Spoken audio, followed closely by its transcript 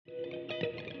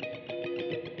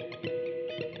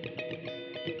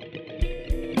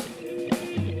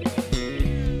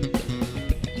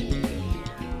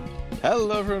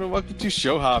Hello everyone and welcome to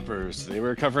Show Hoppers. Today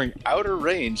we're covering Outer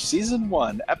Range Season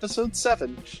 1, Episode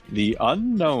 7, The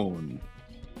Unknown.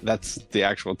 That's the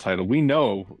actual title. We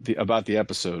know about the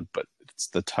episode, but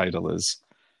the title is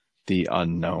The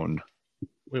Unknown.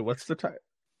 Wait, what's the title?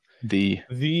 The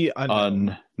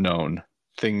unknown.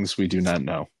 Things we do not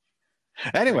know.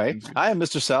 Anyway, I am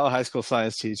Mr. Sal, a high school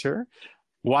science teacher,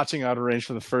 watching Outer Range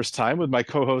for the first time with my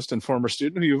co-host and former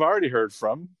student who you've already heard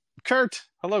from, Kurt.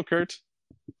 Hello, Kurt.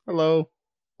 Hello.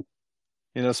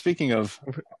 You know, speaking of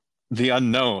the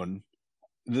unknown,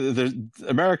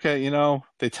 America,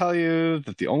 they tell you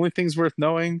that the only things worth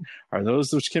knowing are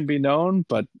those which can be known,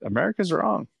 but America's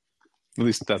wrong. At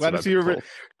least that's what I've been told.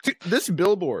 This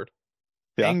billboard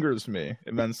angers me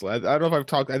immensely. I don't know if I've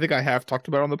talked. I think I have talked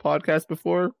about it on the podcast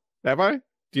before. Have I? Do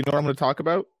you know what I'm going to talk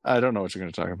about? I don't know what you're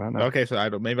going to talk about. No. Okay, so I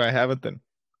don't. Maybe I haven't then.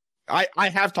 I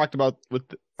have talked about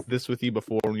this with you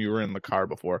before when you were in the car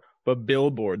before. But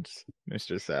billboards,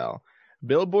 Mr. Sal,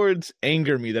 billboards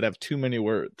anger me that have too many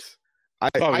words.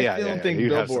 I don't think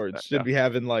billboards should be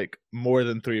having like more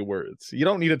than 3 words. You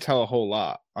don't need to tell a whole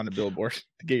lot on a billboard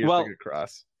to get your thing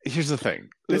across. Here's the thing: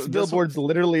 this billboard's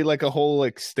literally like a whole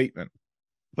statement.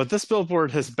 But this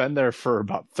billboard has been there for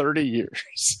about 30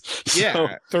 years.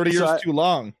 Yeah, 30 years too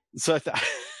long. So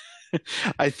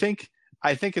I think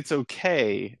it's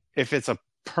okay if it's a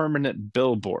permanent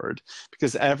billboard,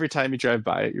 because every time you drive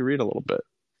by it, you read a little bit.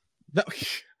 No,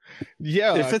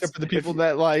 yeah, except for the people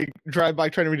that drive by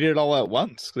trying to read it all at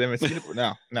once because they haven't seen it.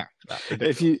 No.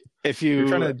 If you're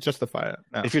trying to justify it,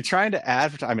 no. If you're trying to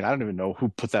advertise, I mean, I don't even know who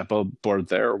put that billboard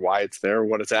there, or why it's there, or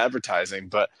what it's advertising,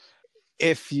 but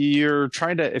if you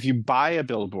buy a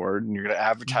billboard and you're going to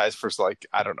advertise for 2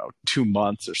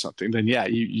 months or something, then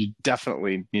you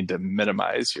definitely need to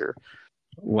minimize your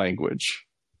language.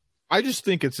 I just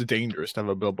think it's dangerous to have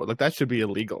a billboard. Like, that should be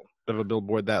illegal to have a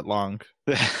billboard that long.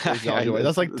 That's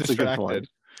distracted.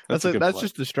 That's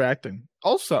just distracting.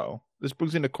 Also, this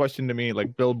brings into question to me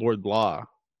billboard law.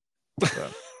 So,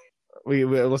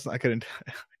 listen, I couldn't.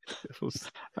 All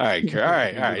right.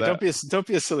 Don't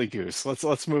be a silly goose.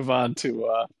 Let's move on to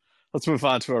our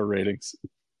ratings.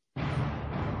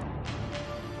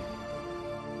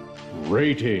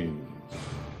 Ratings.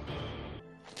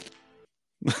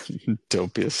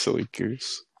 Don't be a silly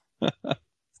goose. I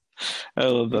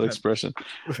love that expression.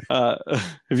 Have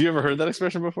you ever heard that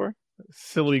expression before?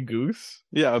 Silly goose?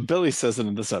 Yeah, Billy says it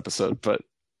in this episode, but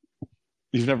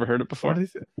you've never heard it before?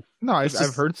 No,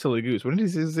 I've heard silly goose. When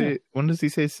does he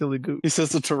say silly goose? He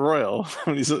says it to Royal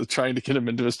when he's trying to get him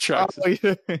into his truck.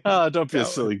 Don't be a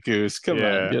silly goose. Come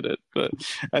on, get it. But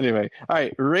anyway, all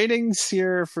right, ratings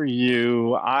here for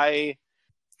you.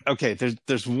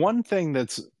 There's one thing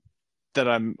that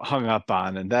I'm hung up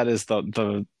on, and that is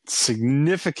the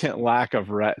significant lack of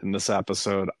Rhett in this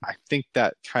episode. I think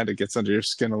that kind of gets under your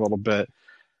skin a little bit.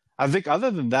 I think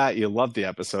other than that, you love the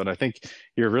episode. I think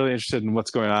you're really interested in what's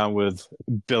going on with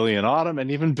Billy and Autumn, and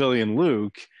even Billy and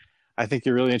Luke. I think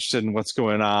you're really interested in what's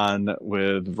going on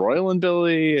with Royal and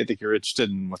Billy. I think you're interested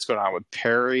in what's going on with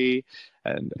Perry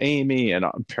and Amy and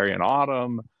Perry and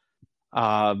Autumn.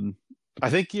 I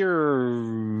think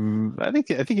you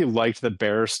liked the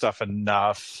bear stuff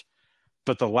enough,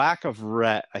 but the lack of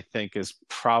Rhett, I think, is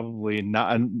probably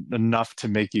not enough to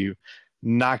make you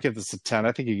not give this a 10.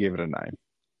 I think you gave it a 9.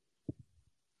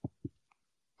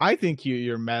 I think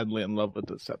you're madly in love with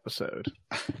this episode.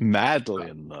 Madly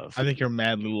in love. I think you're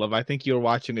madly in love. I think you're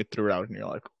watching it throughout and you're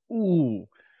like, ooh,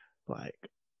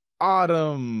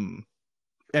 Autumn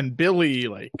and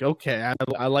Billy, okay,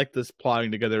 I like this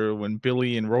plotting together when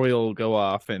Billy and Royal go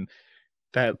off, and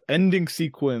that ending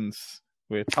sequence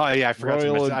with I forgot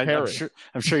Royal to mention.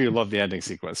 I'm sure you love the ending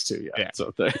sequence too. Yeah.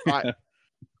 So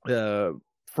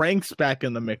Frank's back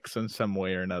in the mix in some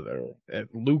way or another. And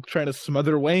Luke trying to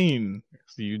smother Wayne.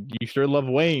 You sure love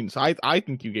Wayne. So I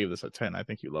think you gave this a 10. I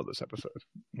think you love this episode.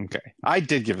 Okay. I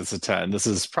did give this a 10. This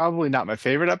is probably not my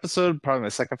favorite episode, probably my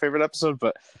second favorite episode,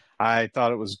 but I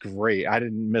thought it was great. I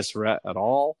didn't miss Rhett at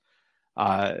all.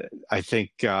 I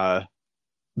think the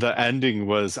ending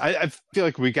was... I feel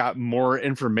like we got more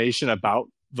information about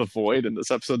the Void in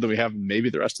this episode than we have maybe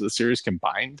the rest of the series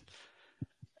combined.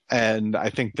 And I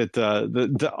think that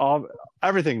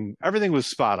everything was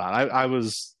spot on.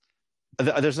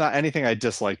 There's not anything I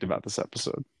disliked about this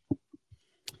episode.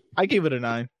 I gave it a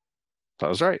 9. That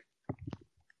was right.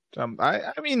 I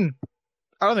mean,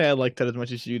 I don't think I liked it as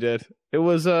much as you did. It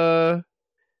was it's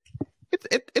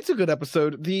a good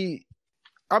episode.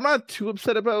 I'm not too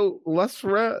upset about less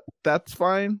Rhett. That's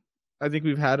fine. I think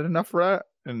we've had enough Rhett,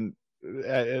 and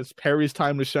it's Perry's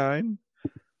time to shine.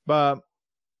 But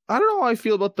I don't know how I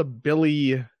feel about the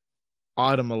Billy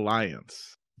Autumn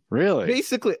alliance. Really?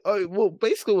 Basically,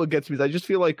 basically what gets me is I just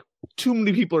feel like too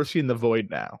many people are seeing the Void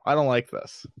now. I don't like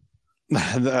this.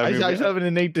 I just have an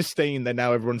innate disdain that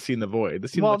now everyone's seeing the Void.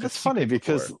 This well, that's funny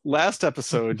because last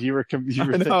episode you were thinking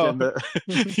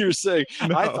that you were saying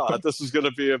I thought this was going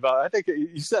to be about. I think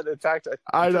you said, in fact,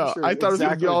 I know. Sure I thought it was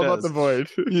going to be all about the Void.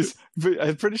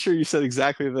 I'm pretty sure you said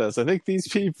exactly this. I think these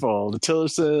people, the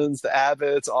Tillersons, the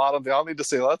Abbotts, Autumn, they all need to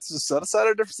say, let's just set aside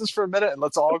our differences for a minute and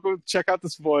let's all go check out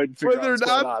this Void. But they're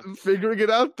not figuring it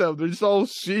out though. They're just all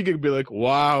seeing it and be like,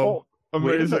 wow. Oh,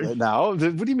 amazing. Now, what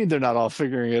do you mean they're not all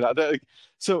figuring it out?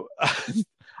 So,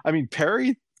 I mean,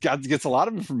 Perry gets a lot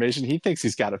of information. He thinks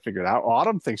he's got it figured out.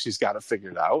 Autumn thinks she's got it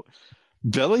figured out.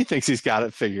 Billy thinks he's got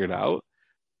it figured out.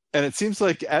 And it seems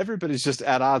like everybody's just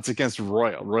at odds against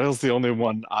Royal. Royal's the only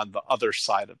one on the other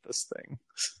side of this thing.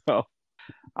 So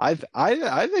I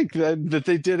think that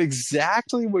they did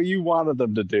exactly what you wanted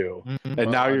them to do. Mm-hmm. And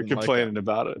now you're complaining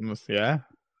about it. Yeah.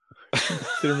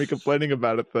 Consider me complaining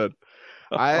about it, but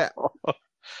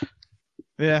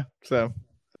yeah, so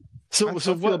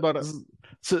what about it?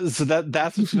 So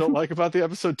that's what you don't like about the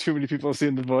episode? Too many people have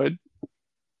seen the Void?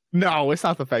 No, it's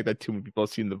not the fact that too many people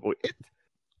have seen the Void.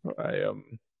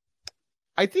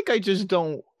 I think I just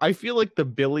don't. I feel like the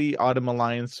Billy Autumn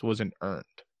alliance wasn't earned.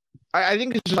 I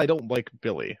think it's just I don't like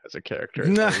Billy as a character.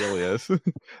 It really is. That's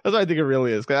what I think it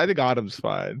really is. Because I think Autumn's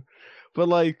fine, but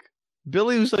like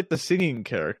Billy was like the singing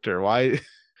character. Why?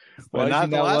 Well, not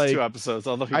the last two episodes.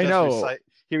 Although he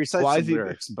recites some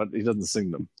lyrics, but he doesn't sing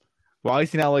them. Why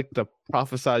is he now like the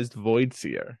prophesized Void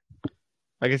Seer?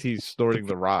 I guess he's snorting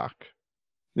the rock.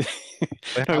 He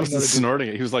wasn't snorting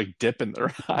it. He was like dipping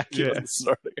the rock. He wasn't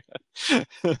snorting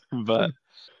it. But,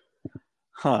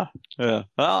 yeah.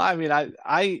 Well, I mean,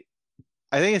 I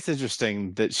think it's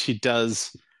interesting that she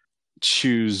does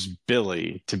choose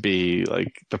Billy to be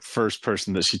like the first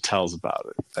person that she tells about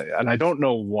it, and I don't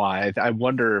know why. I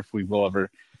wonder if we will ever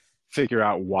figure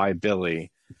out why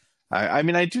Billy. I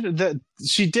mean, I do that.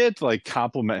 She did like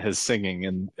compliment his singing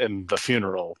in the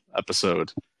funeral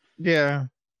episode. Yeah,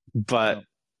 but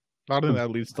not in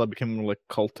that leads to becoming like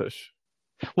cultish.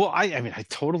 Well, I mean, I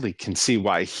totally can see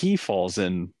why he falls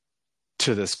in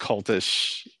to this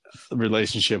cultish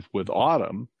relationship with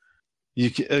Autumn.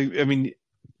 I mean.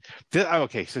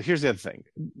 Okay, so here's the other thing.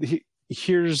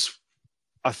 Here's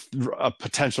a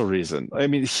potential reason. I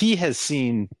mean, he has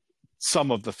seen some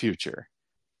of the future.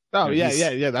 Oh,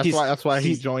 yeah. That's why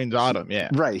he joins Autumn. Yeah,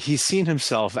 right. He's seen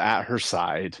himself at her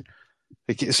side.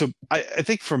 So I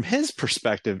think from his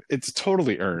perspective, it's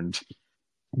totally earned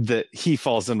that he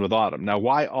falls in with Autumn. Now,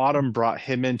 why Autumn brought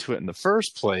him into it in the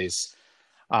first place?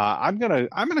 I'm gonna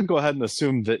go ahead and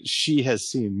assume that she has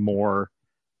seen more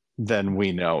than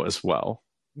we know as well.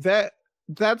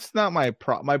 That's not my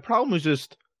problem. My problem is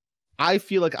just I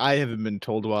feel like I haven't been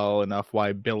told well enough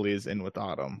why Billy is in with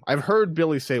Autumn. I've heard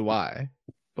Billy say why,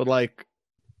 but like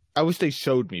I wish they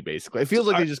showed me. Basically, it feels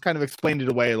like they just kind of explained it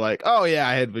away. Like, oh yeah,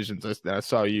 I had visions. I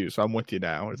saw you, so I'm with you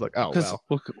now. It's like, oh well.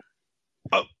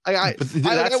 I want to see.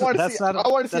 I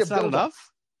want to see a build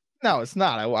enough. No, it's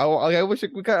not. I wish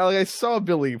I saw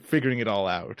Billy figuring it all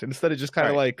out instead of just kind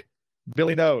of like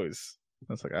Billy knows.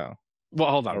 That's like, oh. Well,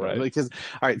 hold on, right? Because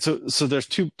all right, so there's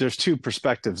two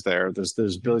perspectives there.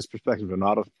 There's Billy's perspective and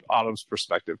Autumn's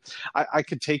perspective. I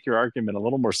could take your argument a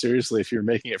little more seriously if you're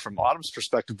making it from Autumn's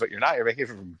perspective, but you're not. You're making it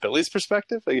from Billy's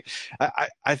perspective. Like,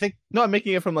 I think no, I'm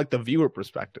making it from like the viewer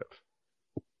perspective.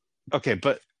 Okay,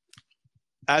 but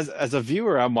as a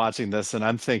viewer, I'm watching this and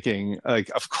I'm thinking, like,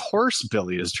 of course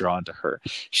Billy is drawn to her.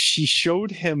 She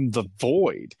showed him the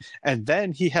Void, and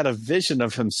then he had a vision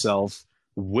of himself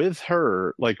with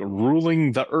her, like,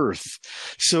 ruling the earth.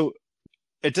 So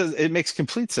it makes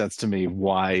complete sense to me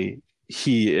why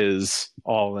he is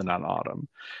all in on Autumn.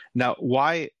 Now,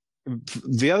 why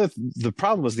the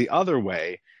problem was the other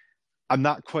way. I'm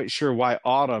not quite sure why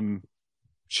Autumn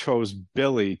chose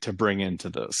Billy to bring into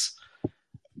this.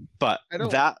 But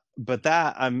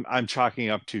that I'm chalking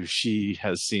up to she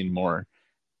has seen more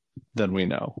than we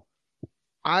know.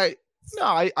 I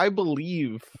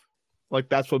believe like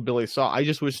that's what Billy saw. I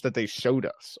just wish that they showed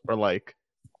us, or like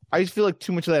I just feel like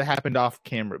too much of that happened off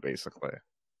camera, basically.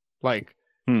 Like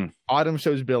Autumn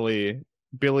shows Billy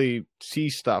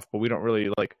sees stuff, but we don't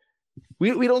really like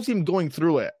we don't see him going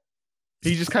through it.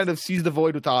 He just kind of sees the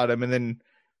Void with Autumn, and then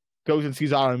goes and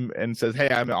sees Autumn and says, "Hey,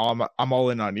 I'm all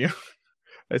in on you."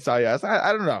 I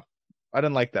don't know. I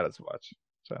didn't like that as much.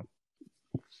 So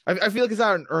I feel like it's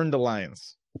not an earned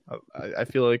alliance. I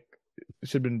feel like it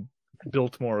should have been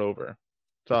built more over.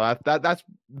 So that's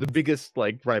the biggest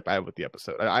like gripe I have with the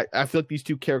episode. I feel like these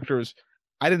two characters,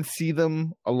 I didn't see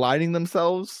them aligning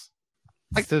themselves.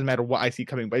 Like, it doesn't matter what I see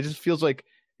coming, but it just feels like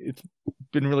it's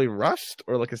been really rushed,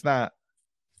 or like it's not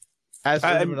as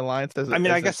good of an alliance as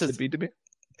I guess it should be to me.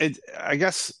 I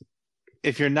guess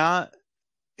if you're not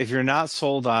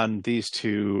sold on these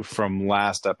two from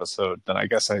last episode, then I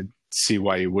guess I see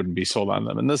why you wouldn't be sold on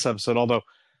them in this episode. Although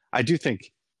I do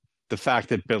think the fact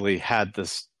that Billy had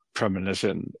this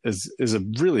premonition is a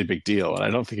really big deal, and I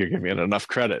don't think you're giving it enough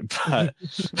credit. But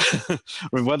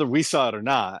whether we saw it or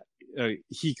not,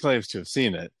 he claims to have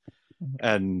seen it,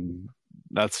 and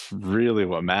that's really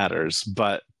what matters.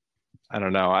 But I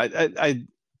don't know. And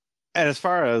as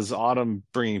far as Autumn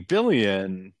bringing Billy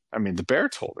in, I mean, the bear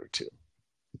told her to.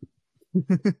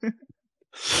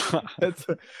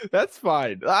 That's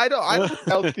fine. I don't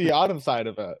doubt the Autumn side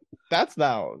of it. That's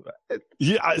now.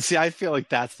 Yeah, see, I feel like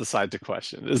that's the side to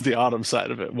question, is the Autumn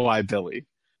side of it. Why Billy?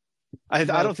 I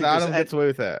don't think Autumn gets away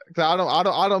with that.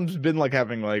 Autumn's been like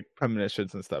having like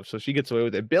premonitions and stuff, so she gets away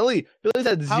with it. Billy's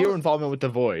had zero involvement with the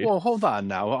Void. Well, hold on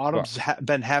now. Autumn's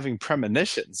been having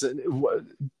premonitions.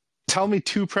 Tell me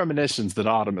 2 premonitions that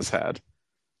Autumn has had.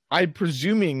 I'm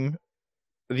presuming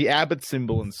the Abbott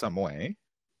symbol in some way.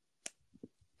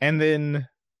 And then,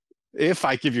 if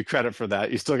I give you credit for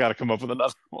that, you still got to come up with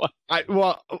another one.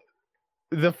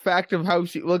 The fact of how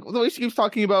she the way she keeps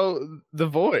talking about the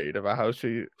Void, about how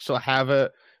she'll have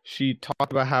it. She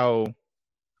talked about how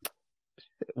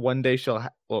one day she'll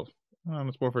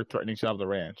it's more for threatening to have the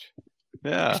ranch.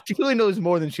 Yeah, she clearly knows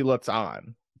more than she lets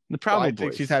on. Probably, I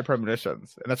think she's had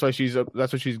premonitions, and that's why she's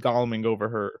goleming over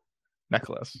her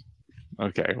necklace.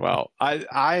 Okay, well,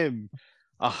 I am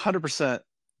 100%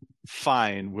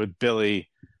 fine with Billy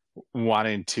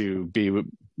wanting to be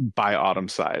by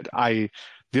Autumn's side.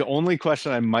 The only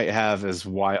question I might have is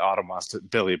why Autumn wants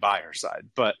Billy by her side,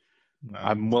 but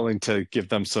I'm willing to give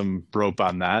them some rope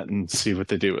on that and see what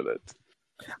they do with it.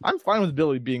 I'm fine with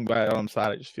Billy being by Autumn's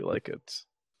side. I just feel like it's,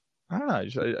 I don't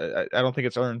know. I don't think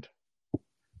it's earned.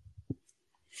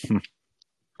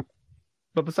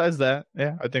 But besides that,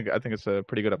 yeah, I think it's a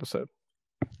pretty good episode.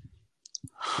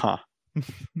 Huh.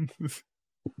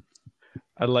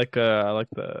 I like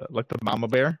the mama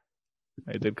bear.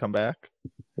 It did come back.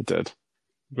 It did.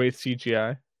 Great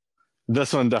CGI.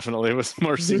 This one definitely was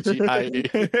more CGI.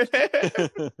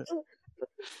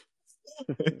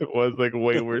 It was like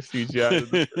way worse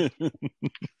CGI.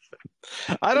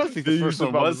 I don't think the first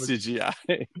one was CGI.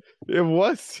 It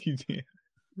was CGI.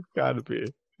 It's gotta be.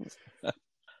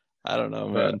 I don't know,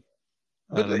 man.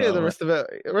 But yeah, the rest of it,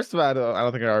 I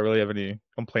don't think I really have any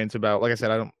complaints about. Like I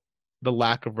said, the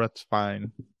lack of Rhett's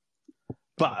fine.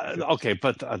 But okay,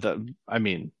 but I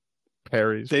mean,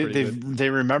 Perry's they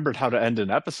remembered how to end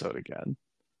an episode again.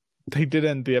 They did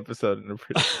end the episode in a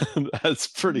pretty. That's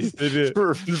pretty.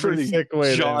 Pretty sick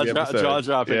way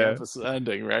jaw-dropping episode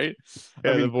ending, right?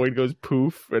 Yeah, the Void goes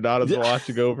poof, and Autumn's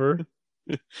watching over,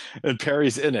 and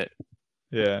Perry's in it.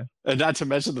 Yeah, and not to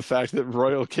mention the fact that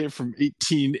Royal came from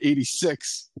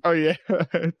 1886. Oh yeah,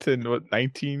 to what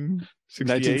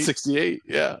 1968?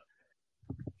 Yeah.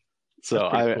 So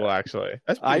that's cool, actually.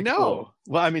 That's I know. Cool.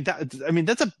 Well, I mean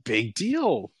that's a big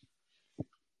deal.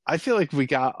 I feel like we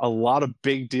got a lot of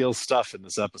big deal stuff in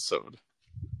this episode.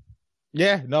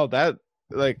 Yeah, no, that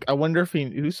like I wonder if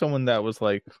who's someone that was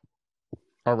like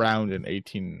around in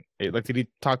 1880. Like, did he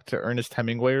talk to Ernest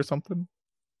Hemingway or something?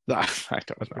 I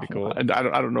don't know. Pretty cool. And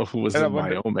I don't know who was in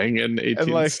Wyoming in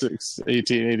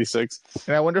 1886.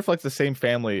 And I wonder if like the same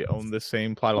family owned the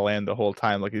same plot of land the whole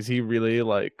time. Like, is he really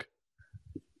like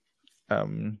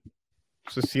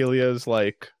Cecilia's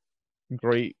like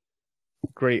great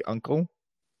uncle?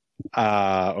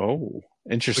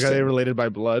 Interesting. Like, are they related by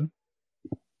blood?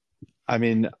 I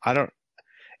mean, I don't.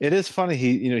 It is funny.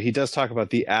 He does talk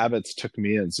about the Abbotts took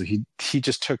me in, so he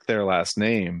just took their last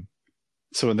name.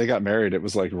 So when they got married, it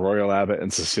was like Royal Abbott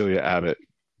and Cecilia Abbott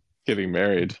getting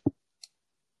married.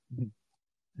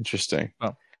 Interesting.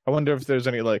 Oh, I wonder if there's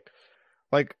any like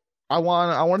I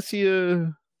want to see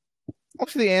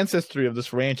the ancestry of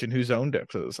this ranch and who's owned it,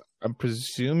 because I'm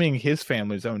presuming his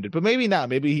family's owned it, but maybe not.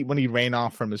 Maybe when he ran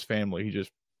off from his family, he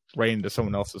just ran into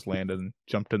someone else's land and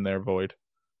jumped in their Void.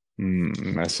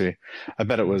 I see. I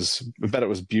bet it was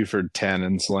Buford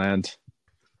Tannen's land.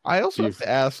 I also have to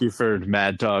ask Buford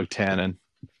Mad Dog Tannen.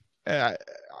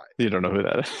 You don't know who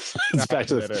that is. It's Back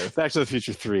to the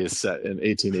Future 3 is set in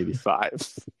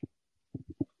 1885.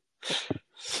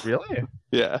 Really?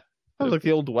 Yeah. That was like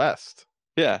the Old West.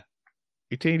 Yeah.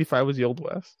 1885 was the Old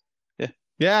West. Yeah.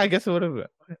 Yeah, I guess it would have been.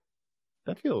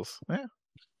 That feels, yeah.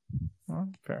 Well,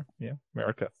 fair. Yeah,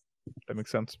 America. That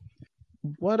makes sense.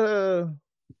 What else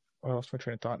my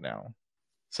train of thought now?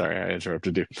 Sorry, I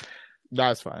interrupted you.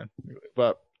 That's fine.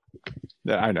 But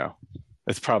yeah, I know.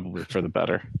 It's probably for the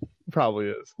better. Probably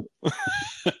is.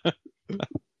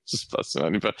 Just busting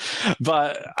on you,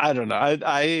 but I don't know.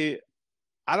 I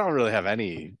don't really have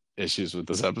any issues with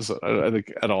this episode. I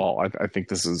think at all. I think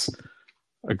this is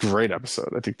a great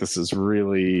episode. I think this is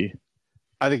really.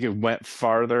 I think it went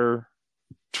farther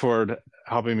toward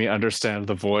helping me understand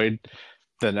the void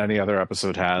than any other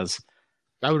episode has.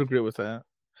 I would agree with that.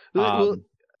 Well,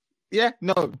 yeah,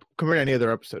 no, compared to any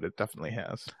other episode, it definitely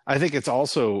has. I think it's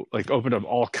also like opened up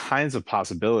all kinds of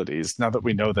possibilities now that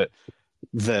we know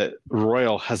that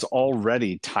Royal has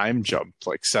already time jumped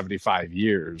like 75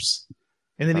 years.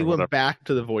 And then he went back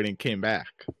to the void and came back.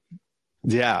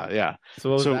 Yeah.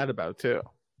 So what was that about too?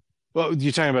 Well,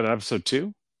 you're talking about episode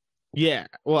 2? Yeah.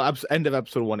 Well, end of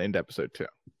episode 1, end episode 2.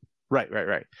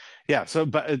 Right. Yeah. So,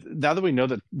 but now that we know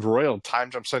that Royal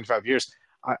time jumped 75 years,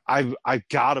 I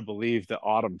gotta believe that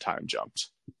Autumn time jumped.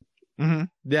 Mm-hmm.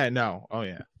 Yeah. No. Oh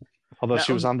yeah. Although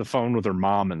she was on the phone with her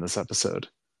mom in this episode.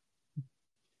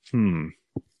 Well,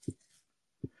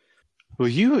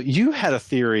 you had a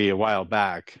theory a while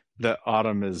back that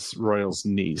Autumn is Royal's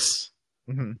niece.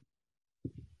 Mm-hmm.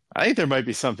 I think there might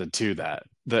be something to that.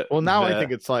 Well, now I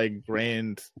think it's like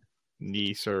grand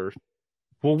niece or.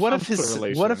 Well, what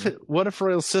if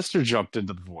Royal's sister jumped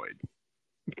into the void?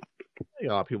 A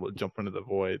lot of people jump into the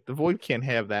void. The void can't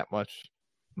have that much.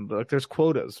 Look, there's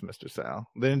quotas, Mr. Sal.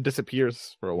 Then it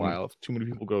disappears for a while if too many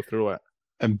people go through it.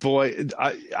 And boy,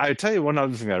 I tell you one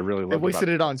other thing I really love. They wasted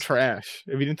it on trash.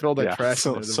 If you didn't throw all that trash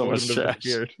in there, the void would have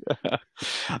disappeared.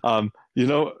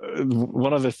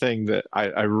 One other thing that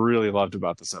I really loved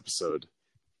about this episode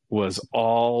was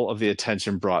all of the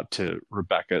attention brought to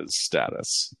Rebecca's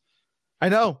status. I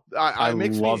know. I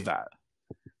love that.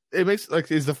 It makes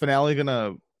is the finale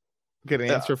gonna get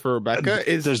an answer for Rebecca?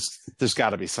 There's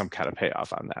got to be some kind of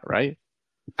payoff on that, right?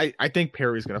 I think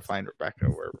Perry's gonna find Rebecca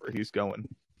wherever he's going.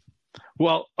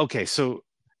 Well, okay, so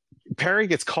Perry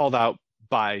gets called out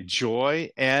by Joy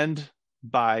and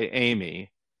by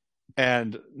Amy,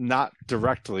 and not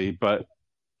directly, but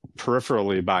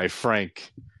peripherally by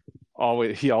Frank.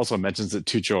 He also mentions it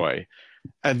to Joy.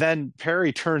 And then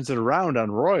Perry turns it around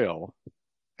on Royal.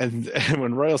 And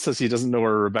when Royal says he doesn't know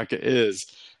where Rebecca is,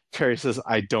 Perry says,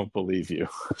 "I don't believe you."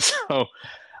 So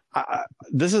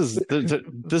this is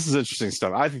interesting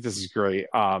stuff. I think this is great.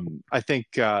 I think,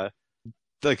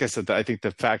 like I said, I think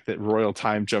the fact that Royal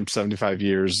time jumped 75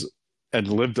 years and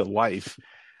lived a life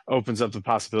opens up the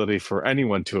possibility for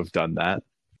anyone to have done that.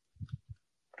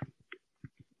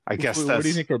 I guess Where do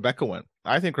you think Rebecca went?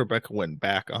 I think Rebecca went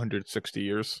back 160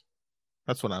 years.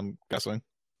 That's what I'm guessing.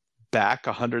 Back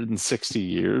 160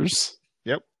 years?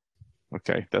 Yep.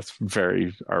 Okay, that's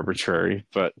very arbitrary,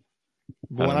 but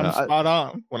when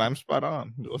I'm spot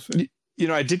on. You'll see.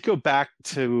 I did go back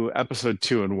to episode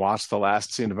 2 and watch the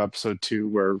last scene of episode 2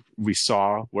 where we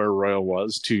saw where Royal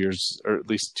was 2 years, or at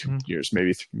least 2 years,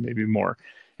 maybe more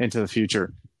into the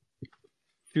future.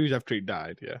 2 years after he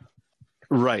died, yeah.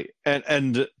 Right.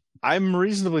 And I'm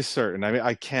reasonably certain. I mean,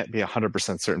 I can't be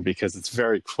 100% certain because it's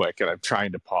very quick and I'm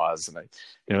trying to pause and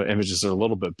images are a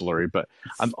little bit blurry, but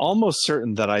I'm almost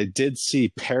certain that I did see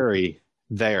Perry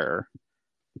there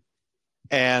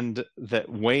and that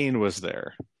Wayne was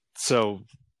there. So,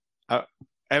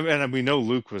 and we know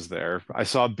Luke was there. I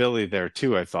saw Billy there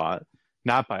too, I thought,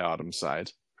 not by Autumn's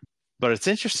side. But it's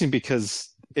interesting because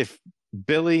if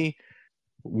Billy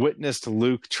witnessed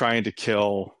Luke trying to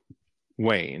kill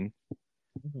Wayne,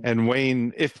 and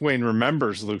if Wayne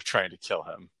remembers Luke trying to kill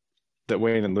him, that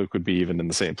Wayne and Luke would be even in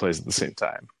the same place at the same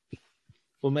time.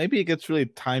 Well, maybe it gets really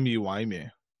timey-wimey.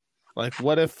 Like,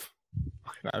 what if...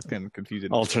 I was getting confused.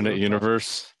 Alternate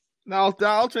universe? No, the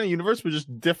alternate universe was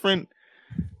just different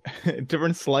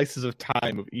slices of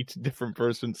time of each different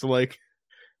person. So, like...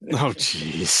 Oh,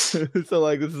 jeez. So,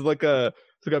 like, this is like we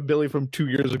got Billy from 2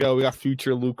 years ago. We got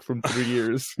future Luke from 3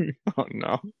 years. Oh,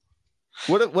 no.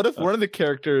 What if one of the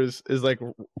characters is like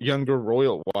younger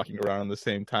Royal walking around on the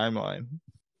same timeline?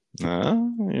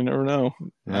 You never know.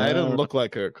 I don't look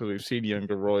like her because we've seen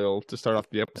younger Royal to start off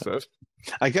the episode.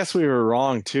 I guess we were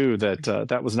wrong too.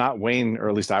 That was not Wayne, or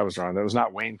at least I was wrong. That was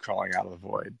not Wayne crawling out of the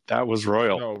void. That was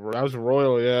Royal. No, that was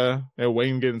Royal. Yeah,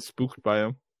 Wayne getting spooked by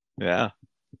him. Yeah,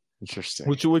 interesting.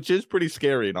 Which is pretty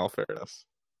scary in all fairness.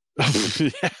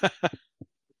 Yeah.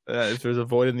 If there's a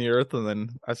void in the earth, and then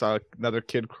I saw another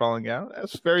kid crawling out,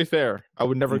 that's very fair. I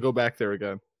would never go back there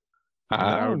again.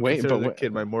 I would consider the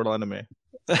kid my mortal enemy,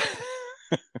 and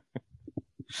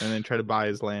then try to buy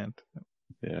his land.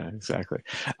 Yeah, exactly.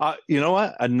 You know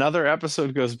what? Another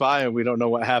episode goes by, and we don't know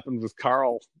what happened with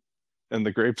Carl and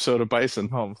the grape soda bison.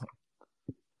 Oh,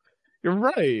 you're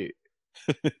right.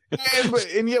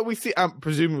 and yet we see,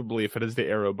 presumably, if it is the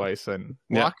arrow bison,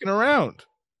 walking around.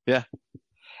 Yeah.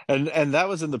 And that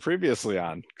was in the previously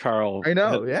on Carl. I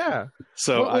know, yeah.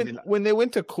 So Well, when they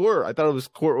went to court, I thought it was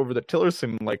court over the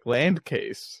Tillerson land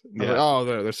case. I was like, oh,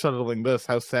 they're settling this.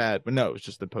 How sad. But no, it was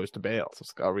just the post to bail. So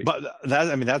but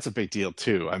that's a big deal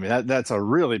too. I mean, that's a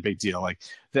really big deal. Like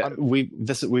that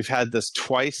we've had this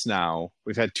twice now.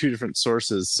 We've had two different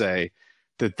sources say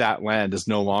that land is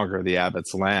no longer the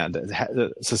Abbott's land.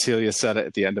 Cecilia said it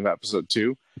at the end of episode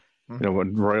 2. You know,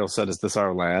 when Royal said, "Is this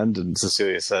our land?" and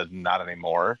Cecilia said, "Not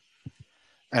anymore."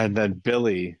 And then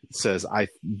Billy says,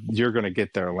 "You're going to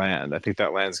get their land. I think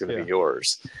that land's going to be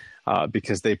yours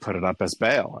because they put it up as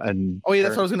bail." And that's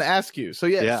what I was going to ask you. So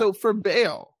so for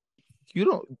bail,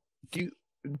 do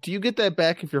you get that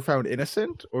back if you're found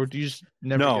innocent, or do you just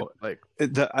never?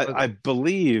 I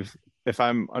believe if I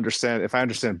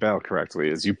understand bail correctly,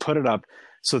 is you put it up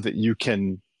so that you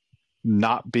can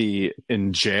not be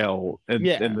in jail in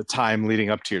the time leading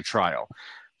up to your trial.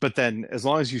 But then as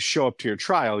long as you show up to your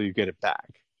trial, you get it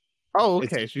back. Oh,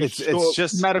 okay. It's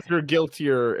just not if you're guilty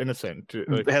or innocent.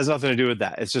 It has nothing to do with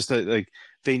that. It's just that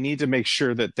they need to make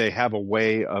sure that they have a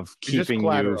way of keeping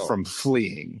you from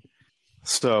fleeing.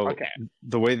 So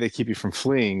the way they keep you from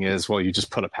fleeing is, well, you just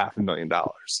put up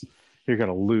 $500,000. You're going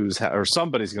to lose, or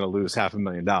somebody's going to lose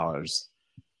 $500,000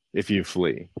 if you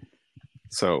flee.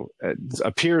 So it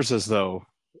appears as though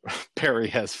Perry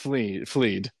has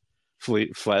fled.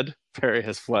 Perry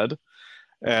has fled,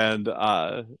 and they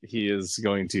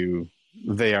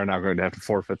are now going to have to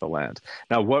forfeit the land.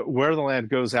 Now, where the land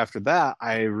goes after that,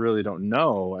 I really don't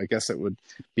know. I guess it would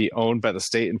be owned by the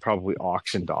state and probably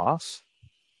auctioned off.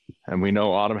 And we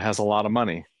know Autumn has a lot of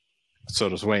money. So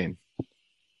does Wayne.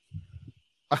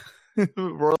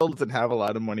 Royal doesn't have a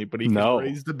lot of money, but he can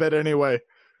raise the bid anyway.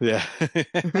 Yeah.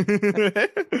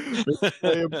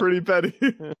 They're pretty petty.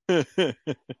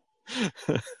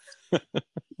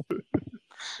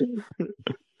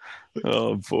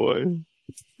 Oh boy.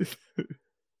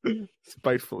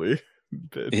 Spitefully.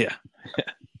 Yeah.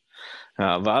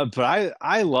 But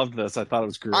I loved this. I thought it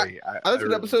was great. I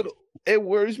loved the episode. It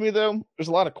worries me though. There's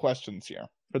a lot of questions here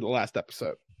for the last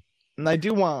episode. And I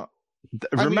do want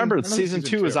remember season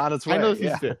 2 is on its way. I know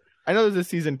there's a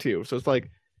season 2. So it's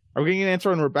like, are we getting an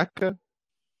answer on Rebecca?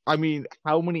 I mean,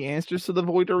 how many answers to the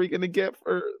Void are we going to get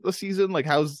for the season? Like,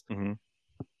 is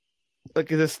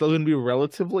this still going to be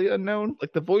relatively unknown?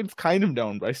 Like, the Void's kind of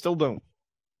known, but I still don't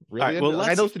really. I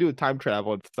know it's to do with time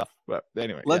travel and stuff, but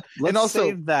anyway. Let's and also,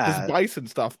 save that. this bison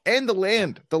stuff and the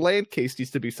land. The land case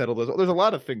needs to be settled as well. There's a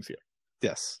lot of things here.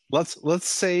 Yes. Let's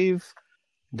save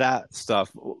that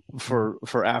stuff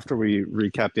for after we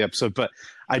recap the episode. But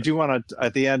I do want to,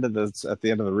 at the end of the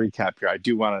recap here, I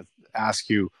do want to ask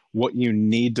you what you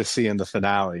need to see in the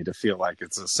finale to feel like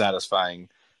it's a satisfying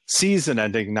season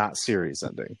ending, not series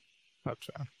ending.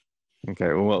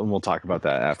 Okay, we'll talk about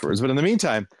that afterwards. But in the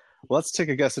meantime, let's take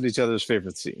a guess at each other's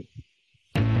favorite scene.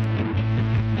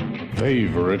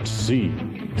 Favorite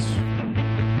scenes.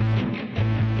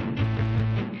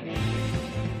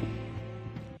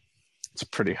 It's a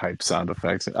pretty hype sound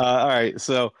effects. All right,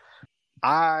 so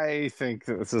I think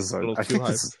this is I think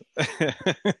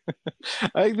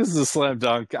this is a slam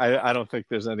dunk. I don't think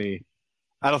there's any.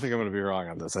 I don't think I'm going to be wrong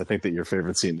on this. I think that your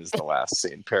favorite scene is the last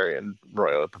scene, Perry and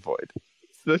Royal at the Void.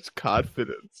 Such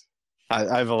confidence.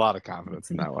 I have a lot of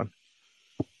confidence in that one.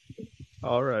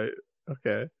 All right.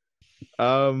 Okay.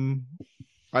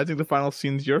 I think the final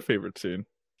scene's your favorite scene.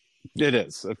 It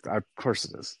is. Of course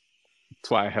it is.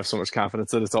 That's why I have so much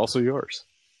confidence that it's also yours.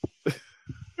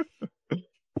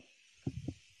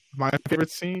 My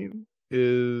favorite scene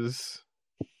is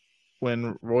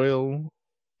when Royal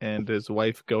and his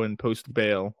wife go and post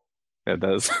bail. Yeah,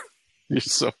 that is. You're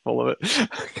so full of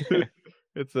it.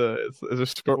 It's a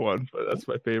short one, but that's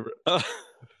my favorite.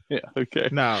 Yeah, okay.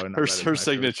 No, her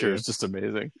signature is just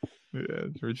amazing. Yeah,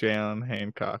 Georgianne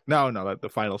Hancock. No, the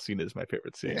final scene is my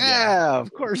favorite scene. Yeah,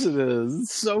 of course it is.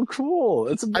 It's so cool.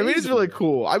 It's amazing. I mean, it's really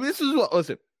cool. I mean,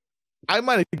 listen, I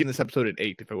might have given this episode an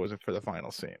 8 if it wasn't for the final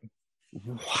scene.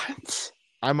 What?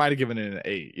 I might have given it an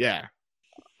 8, yeah.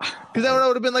 Because then I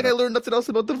would have been like, I learned nothing else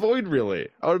about the Void, really.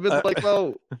 I would have been like,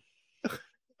 well,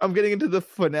 I'm getting into the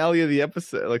finale of the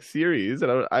episode, like series,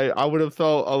 and I would have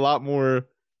felt a lot more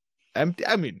empty.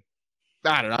 I mean,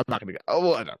 I don't know. I'm not gonna go.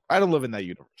 Oh, I don't live in that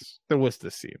universe. There was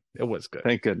this scene. It was good.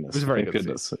 Thank goodness. It was very Thank good.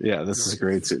 Goodness. Yeah, this is a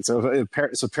great scene. So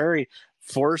Perry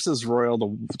forces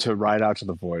Royal to ride out to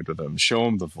the Void with him, show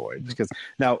him the Void, because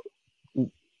now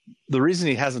the reason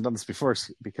he hasn't done this before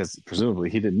is because presumably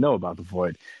he didn't know about the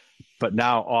Void, but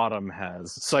now Autumn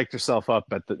has psyched herself up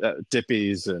at the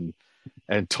Dippy's and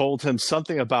told him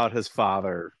something about his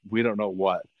father. We don't know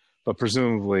what, but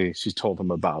presumably she told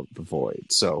him about the Void.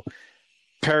 So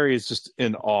Perry is just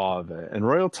in awe of it. And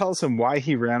Royal tells him why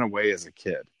he ran away as a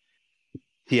kid.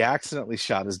 He accidentally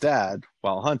shot his dad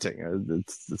while hunting.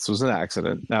 This was an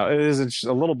accident. Now, it is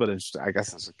a little bit interesting. I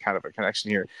guess there's kind of a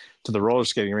connection here to the roller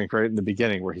skating rink right in the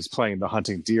beginning where he's playing the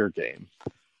hunting deer game.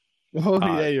 Oh,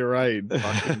 yeah, you're right.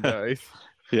 Fucking dice.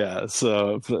 Yeah,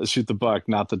 so shoot the buck,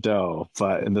 not the doe.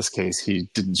 But in this case, he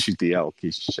didn't shoot the elk.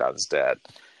 He shot his dad.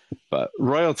 But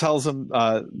Royal tells him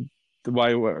why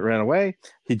he ran away.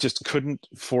 He just couldn't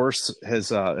force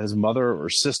his mother or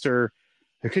sister.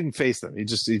 He couldn't face them. He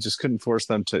just couldn't force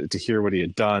them to hear what he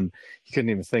had done. He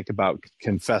couldn't even think about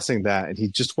confessing that, and he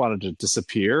just wanted to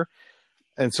disappear.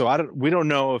 And so we don't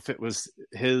know if it was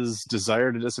his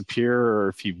desire to disappear or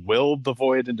if he willed the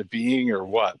void into being or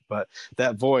what. But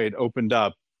that void opened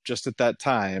up just at that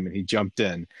time, and he jumped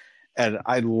in. And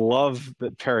I love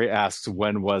that Perry asks,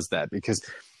 "When was that?" Because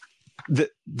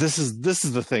this is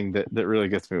the thing that really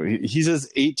gets me. He says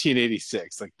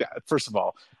 1886. Like that. First of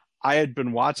all, I had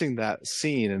been watching that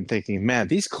scene and thinking, man,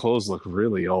 these clothes look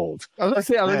really old. I was gonna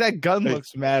say, that gun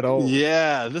looks mad old.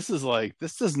 Yeah, this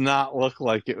does not look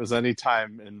like it was any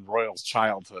time in Royal's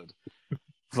childhood.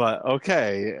 But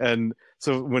okay. And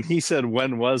so when he said,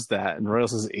 when was that? And Royal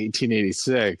says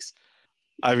 1886.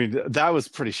 I mean, that was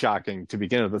pretty shocking to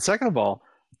begin with. But second of all,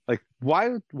 like,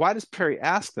 why does Perry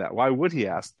ask that? Why would he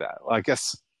ask that? Well, I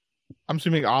guess I'm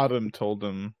assuming Autumn told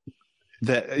him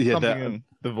that in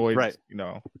the void, right?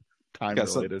 Time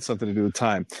related, something to do with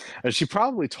time. And she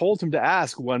probably told him to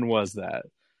ask, when was that?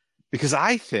 Because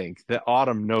I think that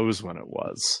Autumn knows when it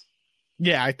was.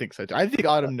 Yeah, I think so. I think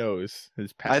Autumn knows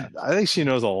his past. I think she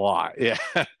knows a lot. Yeah.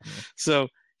 So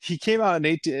he came out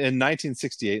in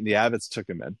 1968, and the Abbotts took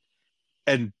him in.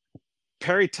 And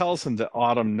Perry tells him that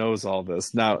Autumn knows all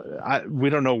this. Now, we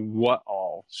don't know what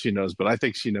all she knows, but I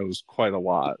think she knows quite a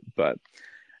lot. But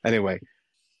anyway,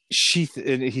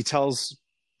 he tells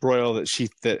Royal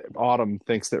that Autumn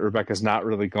thinks that Rebecca's not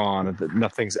really gone and that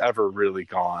nothing's ever really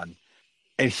gone.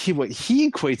 And he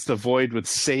equates the void with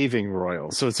saving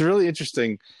Royal. So it's a really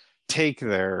interesting take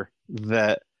there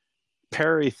that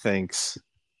Perry thinks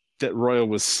that Royal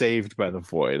was saved by the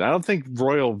void. I don't think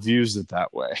Royal views it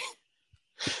that way.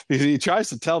 He tries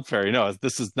to tell Perry, no,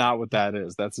 this is not what that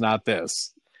is. That's not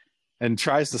this. And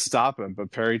tries to stop him,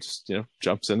 but Perry just,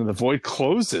 jumps in and the void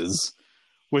closes,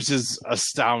 which is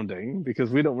astounding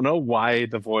because we don't know why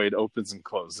the void opens and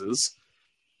closes.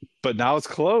 But now it's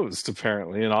closed,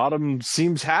 apparently, and Autumn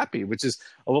seems happy, which is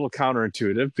a little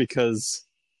counterintuitive because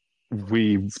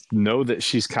we know that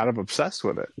she's kind of obsessed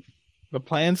with it. The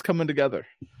plan's coming together.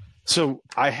 So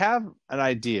I have an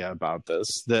idea about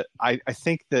this, that I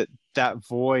think that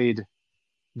void,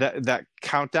 that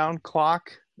countdown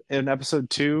clock in episode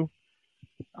 2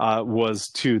 was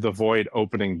to the void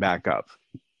opening back up.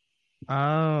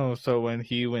 Oh, so when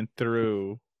he went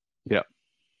through... Yep.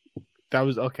 That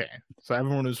was okay. So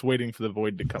everyone was waiting for the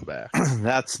void to come back.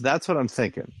 That's what I'm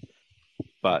thinking.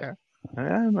 But okay.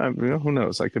 Who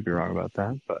knows? I could be wrong about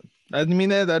that. But I mean,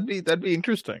 that'd be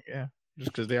interesting. Yeah,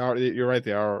 just because you're right.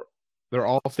 They're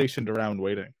all stationed around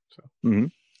waiting. So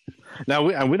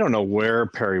now we don't know where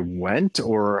Perry went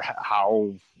or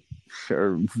how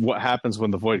or what happens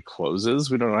when the void closes.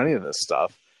 We don't know any of this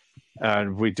stuff,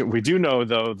 and we do know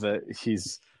though that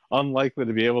he's unlikely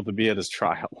to be able to be at his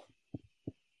trial.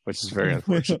 Which is very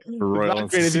unfortunate for Royal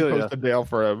and Cecilia. To jail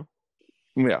for him.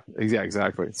 Yeah,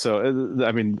 exactly. So,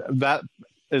 I mean, that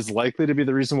is likely to be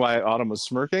the reason why Autumn was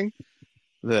smirking.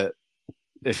 That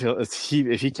if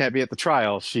he can't be at the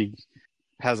trial, she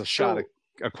has a shot at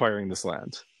acquiring this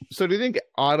land. So, do you think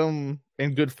Autumn,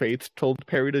 in good faith, told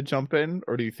Perry to jump in,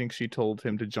 or do you think she told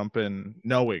him to jump in,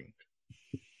 knowing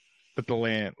that the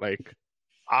land, like?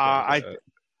 I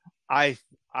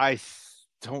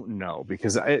don't know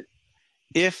because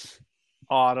if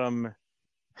Autumn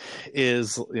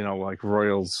is, like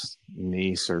Royal's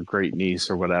niece or great niece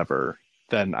or whatever,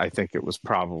 then I think it was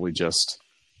probably just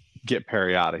get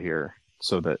Perry out of here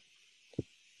so that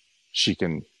she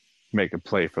can make a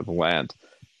play for the land.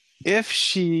 If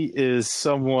she is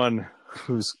someone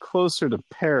who's closer to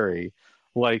Perry,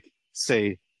 like,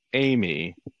 say,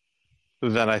 Amy,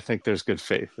 then I think there's good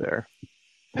faith there.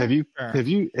 Have you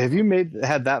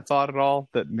had that thought at all,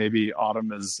 that maybe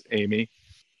Autumn is Amy?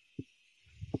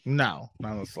 No,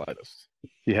 not in the slightest.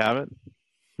 You haven't?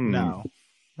 No. I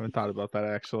haven't thought about that,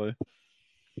 actually.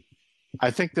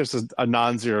 I think there's a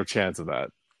non-zero chance of that.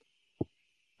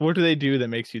 What do they do that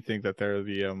makes you think that they're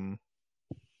the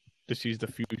just use the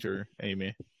future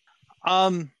Amy?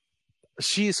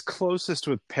 She's closest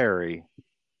with Perry.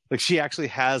 Like, she actually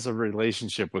has a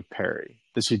relationship with Perry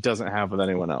that she doesn't have with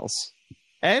anyone else.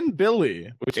 And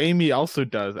Billy, which Amy also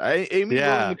does. Amy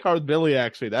going in the car with Billy,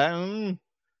 actually.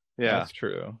 That's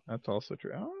true. That's also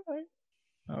true. All right.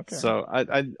 Okay. So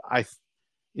I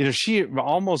she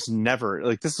almost never,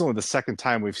 like, this is only the second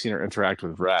time we've seen her interact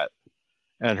with Rhett,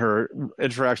 and her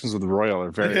interactions with Royal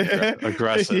are very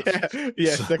aggressive.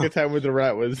 Yeah. So. Second time with the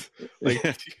rat was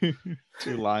like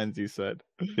two lines you said.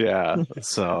 Yeah.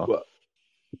 So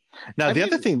now the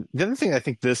other thing I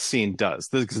think this scene does,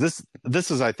 because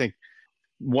this is, I think,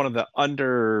 one of the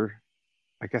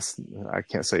I guess I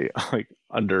can't say like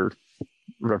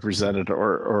underrepresented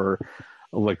or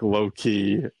like low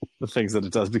key the things that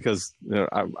it does, because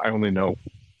I only know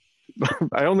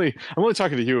I'm only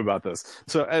talking to you about this,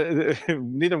 so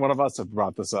neither one of us have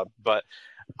brought this up, but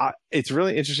it's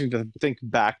really interesting to think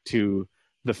back to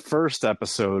the first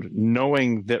episode,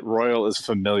 knowing that Royal is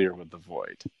familiar with the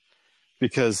Void,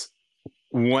 because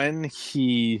when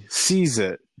he sees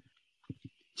it,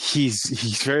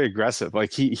 he's very aggressive.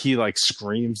 Like he like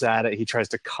screams at it. He tries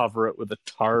to cover it with a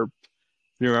tarp.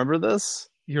 You remember this?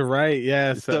 You're right.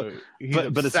 Yeah. So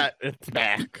but it's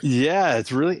back. Yeah,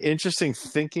 it's really interesting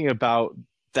thinking about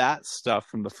that stuff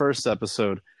from the first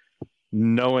episode,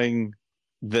 knowing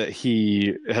that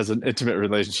he has an intimate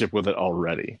relationship with it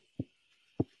already.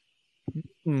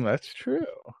 That's true.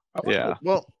 Yeah.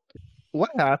 Well,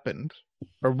 what happened,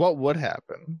 or what would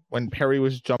happen when Perry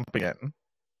was jumping in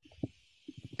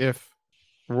if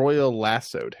Royal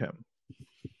lassoed him?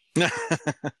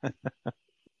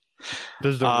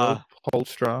 Does the rope hold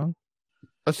strong?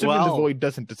 Assuming the Void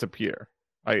doesn't disappear.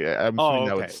 I'm assuming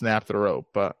that would snap the rope,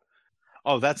 but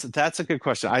that's a good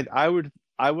question. I would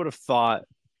have thought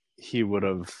he would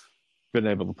have been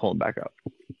able to pull him back up,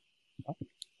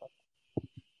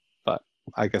 but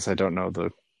I guess I don't know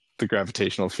the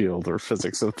gravitational field or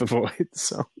physics of the Void.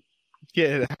 So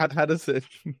yeah, how does it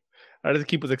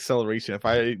keep with acceleration? If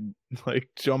I like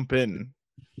jump in,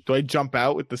 do I jump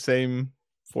out with the same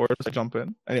force I jump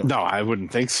in? Anyway. No, I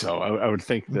wouldn't think so. I would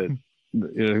think that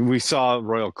we saw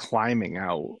Royal climbing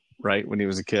out, right, when he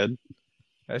was a kid.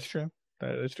 That's true.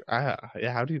 That is true.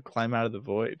 Yeah, how do you climb out of the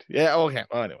Void? Yeah, okay.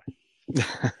 Well, anyway.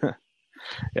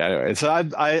 Yeah, anyway. So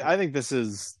I think this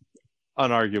is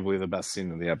unarguably the best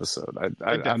scene in the episode.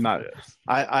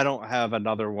 I don't have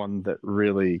another one that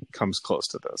really comes close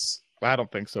to this. I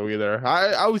don't think so either.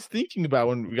 I was thinking about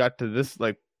when we got to this,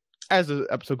 like, as the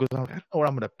episode goes on, I don't know what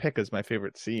I'm going to pick as my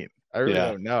favorite scene. I really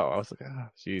don't know. I was like,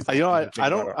 jeez.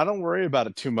 I don't worry about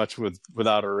it too much with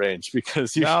Outer Range,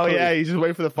 because you just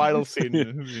wait for the final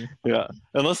scene. Yeah,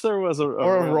 unless there was a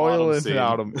Royal into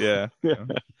Autumn. Yeah.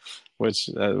 Which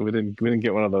we didn't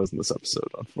get one of those in this episode,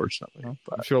 unfortunately.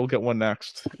 But I'm sure we'll get one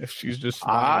next if she's just.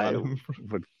 I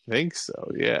would think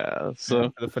so. Yeah.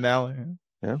 So the finale.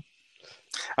 Yeah.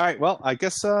 All right. Well, I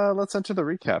guess let's enter the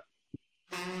recap.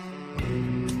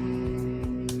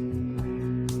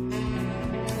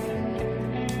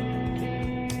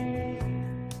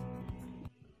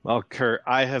 Well, Kurt,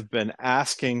 I have been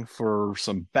asking for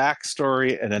some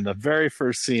backstory, and in the very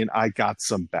first scene, I got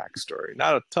some backstory.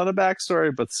 Not a ton of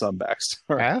backstory, but some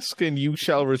backstory. Ask and you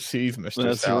shall receive, Mr.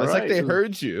 That's Sal. right. It's like they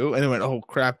heard you, and they went, oh,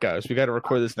 crap, guys, we got to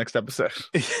record this next episode.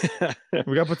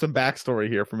 We got to put some backstory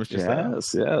here for Mr. Sal.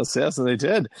 Yes, and they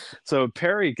did. So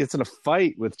Perry gets in a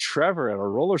fight with Trevor at a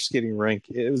roller skating rink,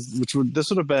 this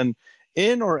would have been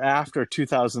in or after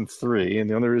 2003, and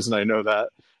the only reason I know that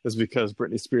is because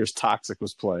Britney Spears' Toxic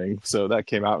was playing. So that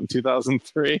came out in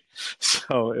 2003.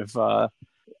 So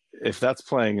if that's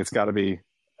playing, it's got to be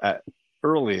at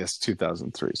earliest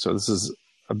 2003. So this is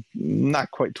not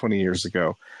quite 20 years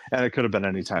ago. And it could have been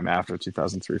any time after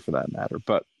 2003 for that matter.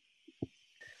 But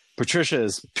Patricia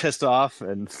is pissed off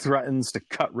and threatens to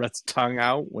cut Rhett's tongue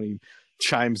out when he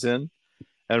chimes in.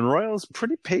 And Royal's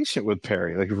pretty patient with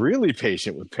Perry, like really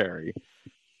patient with Perry.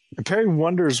 And Perry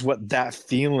wonders what that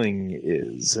feeling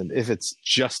is and if it's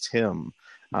just him.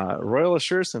 Royal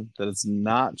assures him that it's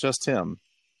not just him,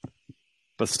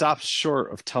 but stops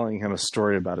short of telling him a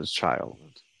story about his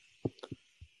childhood.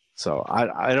 So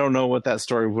I don't know what that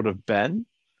story would have been,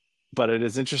 but it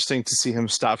is interesting to see him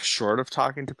stop short of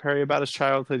talking to Perry about his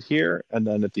childhood here, and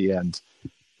then at the end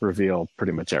reveal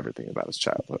pretty much everything about his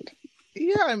childhood.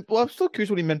 Yeah, I'm still curious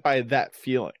what he meant by that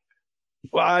feeling.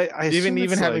 Well, I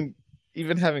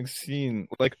even having seen,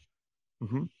 like,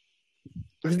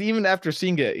 because even after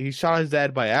seeing it, he shot his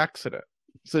dad by accident.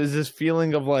 So is this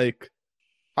feeling of like,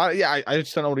 I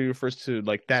just don't know what he refers to,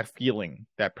 like that feeling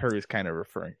that Perry's kind of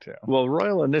referring to. Well,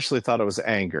 Royal initially thought it was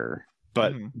anger,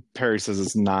 but Perry says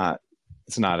it's not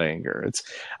anger. It's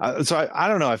so I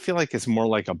don't know. I feel like it's more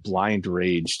like a blind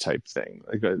rage type thing,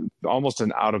 like almost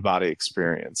an out of body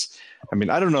experience. I mean,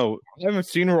 I don't know. I haven't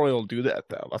seen Royal do that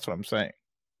though. That's what I'm saying.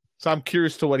 So I'm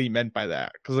curious to what he meant by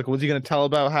that. Because like, was he going to tell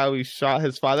about how he shot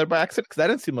his father by accident? Because that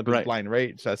didn't seem like a blind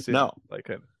rage. That seemed like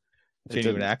a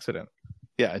genuine accident.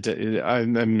 Yeah, I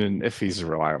mean, if he's a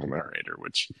reliable narrator,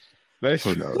 which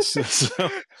who knows? So,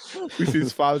 we see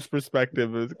his father's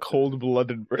perspective as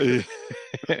cold-blooded murder.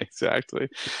 Exactly.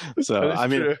 So I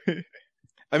mean,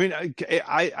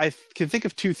 I can think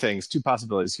of two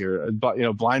possibilities here. But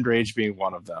blind rage being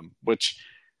one of them, which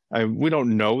we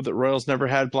don't know that Royals never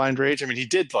had blind rage. I mean, he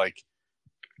did like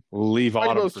leave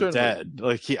Autumn for dead.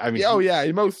 Like he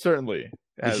most certainly.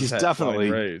 He's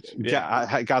definitely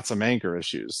got some anger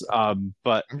issues.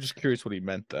 But I'm just curious what he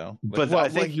meant, though. But I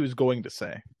think he was going to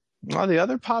say. Well, the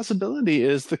other possibility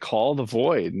is the call of the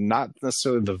void, not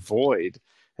necessarily the void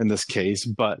in this case,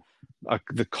 but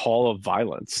the call of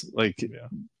violence, like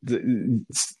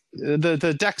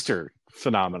the Dexter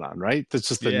phenomenon, right? That's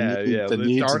just the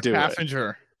need dark to do passenger.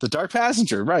 It. The dark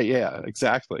passenger, right? Yeah,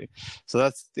 exactly. So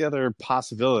that's the other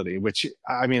possibility. Which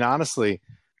I mean, honestly.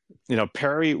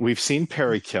 Perry, we've seen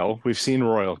Perry kill. We've seen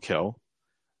Royal kill.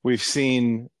 We've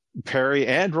seen Perry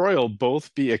and Royal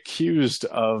both be accused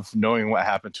of knowing what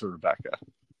happened to Rebecca.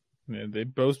 Yeah, they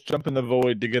both jump in the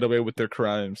void to get away with their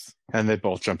crimes. And they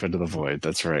both jump into the void.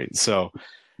 That's right. So,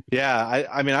 yeah,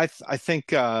 I think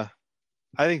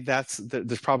that's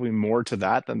there's probably more to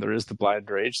that than there is the blind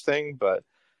rage thing, but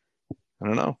I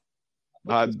don't know.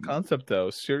 This concept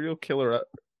though, serial killer.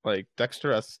 Like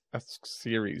Dexter-esque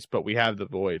series, but we have the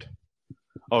void.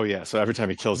 Oh yeah, so every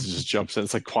time he kills, he just jumps in.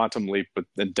 It's like Quantum Leap, but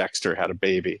then Dexter had a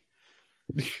baby.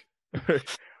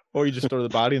 Or you just throw the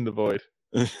body in the void.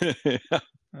 That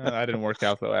didn't work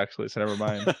out though, actually. So never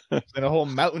mind. And a whole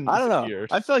mountain. I don't know.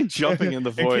 I feel like jumping in the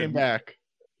void came back.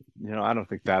 I don't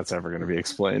think that's ever going to be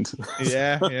explained.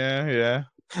 Yeah. But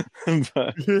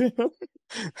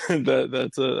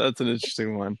that's an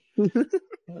interesting one.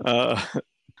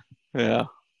 Yeah.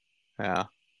 I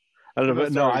don't know,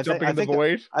 but no, I think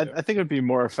it would be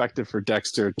more effective for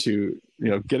Dexter to,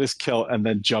 get his kill and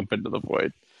then jump into the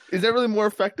void. Is that really more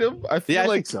effective? I feel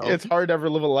like so. It's hard to ever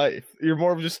live a life. You're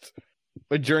more of just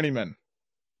a journeyman.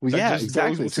 Well, yeah,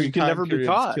 exactly. So you can never be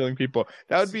caught killing people.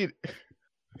 That would be.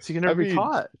 So you can never be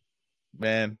caught.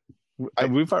 Man,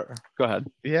 go ahead.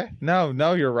 Yeah,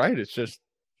 no, you're right. It's just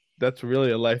that's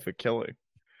really a life of killing.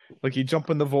 Like you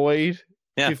jump in the void,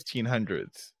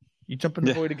 1500s. You jump in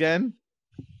the void again,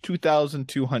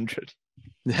 2,200.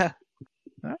 Yeah.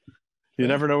 You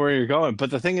never know where you're going.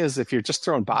 But the thing is, if you're just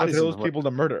throwing bodies those people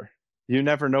to murder, you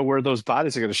never know where those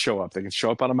bodies are going to show up. They can show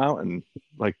up on a mountain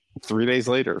like 3 days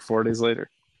later, 4 days later.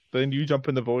 Then you jump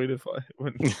in the void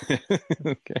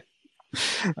Okay.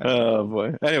 Oh,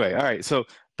 boy. Anyway, all right. So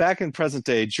back in present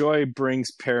day, Joy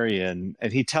brings Perry in,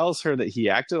 and he tells her that he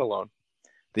acted alone,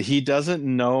 that he doesn't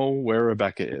know where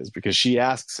Rebecca is because she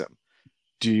asks him,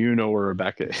 do you know where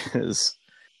Rebecca is?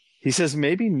 He says,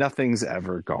 maybe nothing's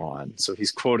ever gone. So he's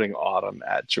quoting Autumn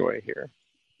at Joy here.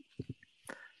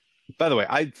 By the way,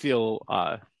 I feel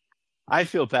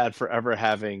bad for ever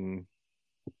having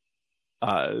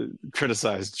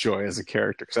criticized Joy as a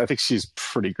character because I think she's a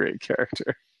pretty great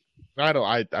character. I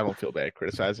don't feel bad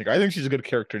criticizing her. I think she's a good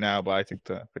character now, but I think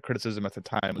the criticism at the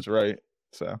time was right.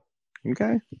 So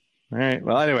okay. All right.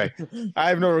 Well, anyway, I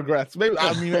have no regrets. Maybe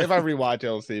if I rewatch,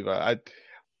 I'll see. But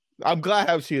I'm glad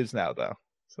how she is now, though.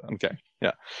 So. Okay.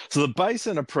 Yeah. So the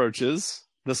bison approaches.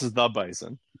 This is the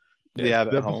bison. The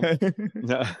abbot home.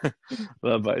 Yeah.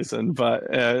 The bison, but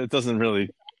it doesn't really.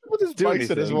 Well, this do bison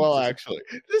anything. As well, actually.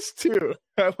 This too.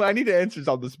 I need answers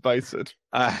on this bison.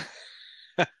 I'm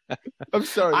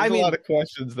sorry. There's a lot of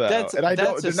questions though, and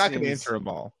they're not going to answer them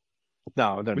all.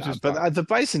 No, they're not. But the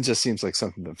bison just seems like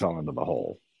something that fell into the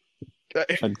hole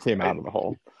and came out of the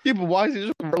hole. Yeah, but why is it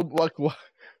just like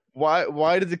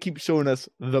why does it keep showing us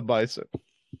the bison?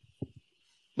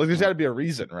 Like there's got to be a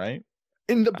reason, right?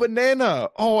 In the banana.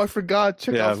 Oh, I forgot.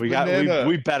 Check out the banana.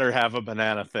 We better have a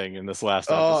banana thing in this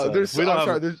last episode. There's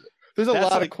a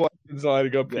lot of questions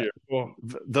lining up here. Oh.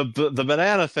 The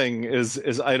banana thing is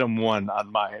item 1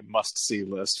 on my must see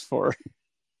list for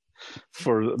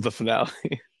the finale.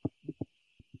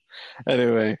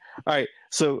 Anyway, all right.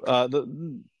 So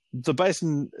the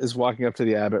bison is walking up to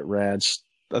the Abbott Ranch.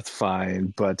 That's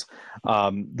fine, but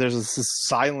there's this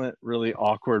silent, really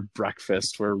awkward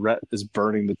breakfast where Rhett is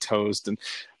burning the toast and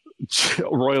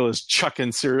Royal is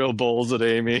chucking cereal bowls at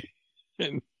Amy,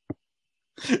 and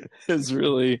it's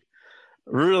really,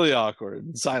 really awkward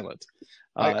and silent.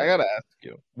 I gotta ask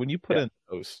you: when you put in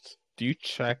toast, do you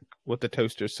check what the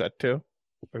toaster's set to,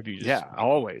 or do you just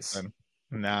always?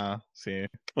 Nah, see,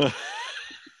 that's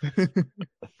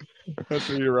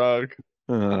where you're wrong.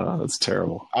 That's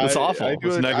terrible. It's awful. I do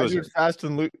it's it. negligent. I do it fast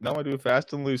and loose. No, I do it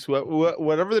fast and loose.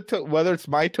 Whatever whether it's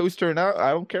my toaster or not,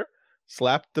 I don't care.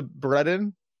 Slap the bread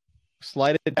in,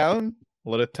 slide it down,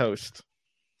 let it toast.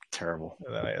 Terrible.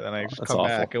 And then I just That's come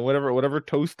awful. back, and whatever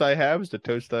toast I have is the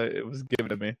toast it was given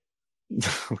to me.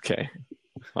 Okay.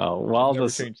 Well, while Never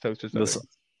this change toasters.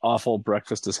 awful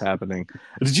breakfast is happening,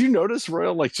 did you notice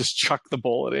Royal just chuck the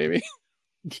bowl at Amy?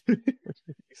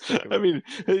 I mean,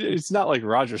 it's not like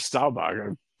Roger Staubach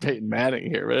or Peyton Manning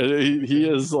here, but he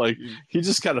is he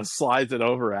just kind of slides it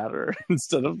over at her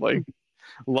instead of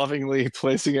lovingly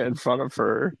placing it in front of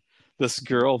her. This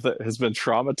girl that has been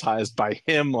traumatized by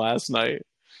him last night,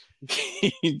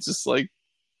 he just slides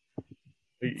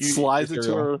it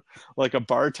to her like a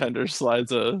bartender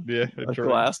slides a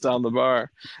glass down the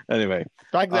bar. Anyway,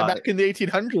 back in the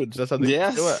 1800s, that's how they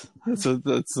do it.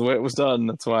 That's the way it was done.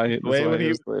 That's why it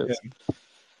was.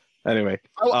 Anyway,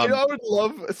 I would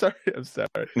love. Sorry, I'm sorry.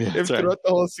 If throughout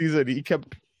the whole season he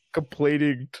kept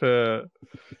complaining to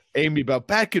Amy about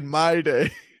back in my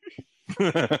day.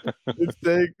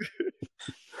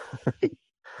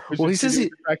 Well, he says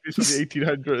practice from the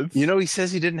 1800s. He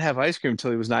says he didn't have ice cream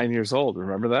until he was 9 years old.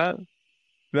 Remember that?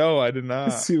 No, I did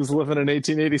not. He was living in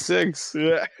 1886.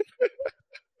 Yeah,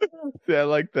 yeah, I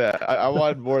like that. I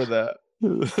want more of that.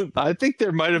 I think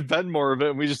there might have been more of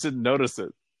it, and we just didn't notice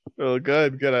it. Oh,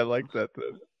 good. I like that.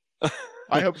 Then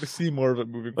I hope to see more of it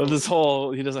moving forward. This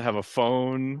whole he doesn't have a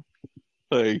phone,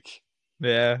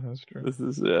 yeah, that's true. This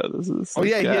is. Oh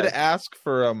yeah, he had to ask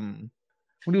for when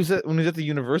he was at the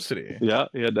university. Yeah,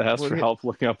 he had to ask for help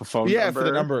looking up a phone number. Yeah, for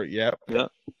the number. Yep. Yeah.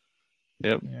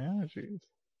 Yep. Yeah, jeez.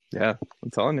 Yeah, I'm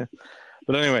telling you.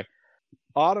 But anyway,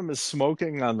 Autumn is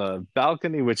smoking on the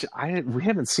balcony, which we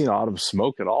haven't seen Autumn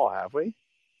smoke at all, have we?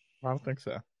 I don't think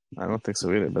so. I don't think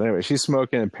so either. But anyway, she's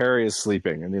smoking and Perry is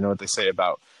sleeping. And you know what they say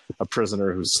about a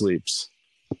prisoner who sleeps?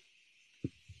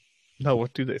 No,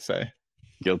 what do they say?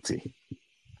 Guilty.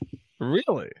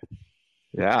 Really?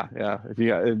 Yeah. If you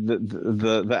got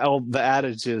the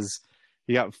adage is,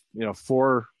 you got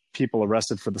 4 people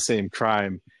arrested for the same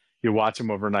crime. You watch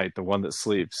them overnight. The one that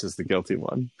sleeps is the guilty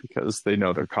one because they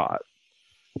know they're caught.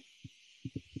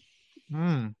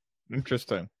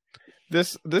 Interesting.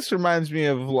 This reminds me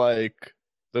of the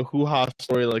hoo-ha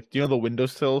story. Do you know the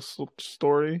windowsill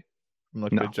story from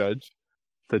the judge?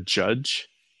 The judge?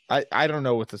 I don't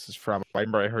know what this is from. I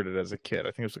remember I heard it as a kid.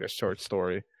 I think it was a short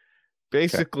story.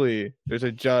 Basically, There's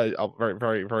a judge. Very,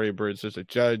 very, very abridged. There's a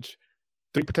judge,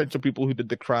 3 potential people who did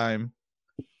the crime,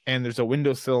 and there's a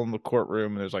windowsill in the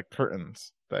courtroom, and there's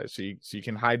curtains so you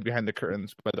can hide behind the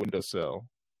curtains by the windowsill.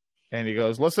 And he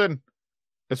goes, "Listen,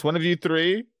 it's one of you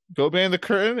 3. Go behind the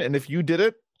curtain, and if you did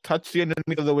it, touch the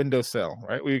underneath of the windowsill,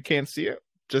 right where you can't see it.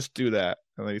 Just do that."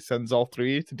 And then he sends all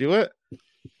 3 to do it.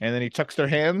 And then he chucks their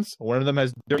hands. One of them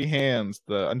has dirty hands.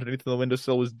 The underneath of the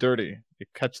windowsill was dirty. He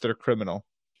catch their criminal.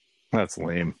 That's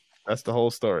lame. That's the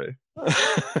whole story. At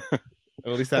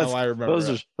least that's how I remember.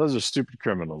 Those are stupid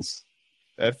criminals.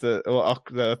 That's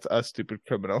a stupid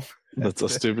criminal. That's a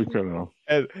stupid criminal.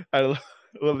 And I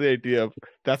love the idea of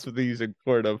that's what they use in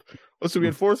court of. So we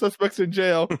had 4 suspects in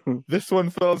jail. This one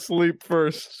fell asleep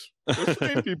first. They're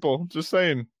sane people. Just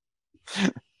saying.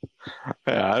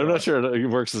 Yeah, I'm not sure it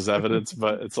works as evidence,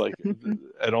 but it's like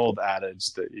an old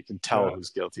adage that you can tell who's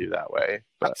guilty that way.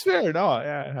 But... That's fair. No,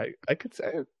 yeah, I could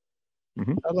say it.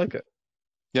 Mm-hmm. I like it.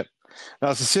 Yep.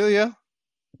 Now Cecilia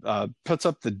puts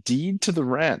up the deed to the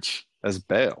ranch as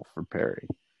bail for Perry.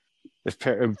 If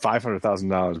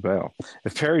 $500,000 bail.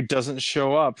 If Perry doesn't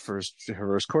show up for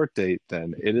his court date,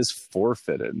 then it is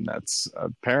forfeited, and that's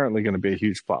apparently going to be a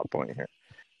huge plot point here.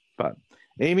 But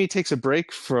Amy takes a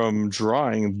break from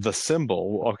drawing the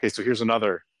symbol. Okay, so here's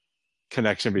another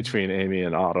connection between Amy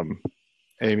and Autumn.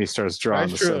 Amy starts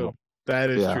drawing the symbol. That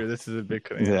is true. This is a big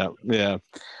connection. Yeah.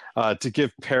 To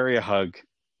give Perry a hug,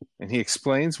 and he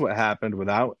explains what happened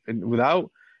without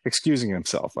excusing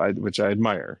himself, which I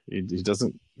admire. He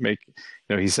doesn't make,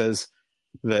 he says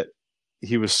that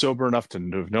he was sober enough to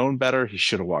have known better. He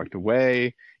should have walked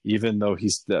away, even though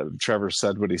Trevor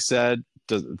said what he said.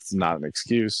 It's not an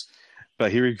excuse,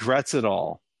 but he regrets it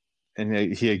all.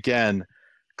 And he again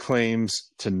claims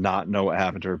to not know what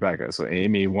happened to Rebecca. So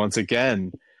Amy once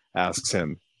again asks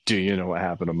him, "Do you know what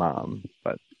happened to Mom?"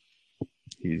 But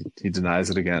he denies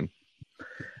it again.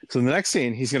 So in the next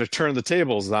scene, he's going to turn the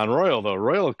tables on Royal, though.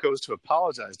 Royal goes to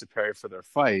apologize to Perry for their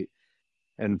fight,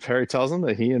 and Perry tells him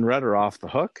that he and Red are off the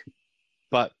hook,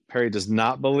 but Perry does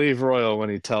not believe Royal when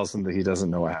he tells him that he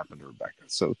doesn't know what happened to Rebecca.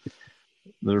 So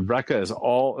Rebecca's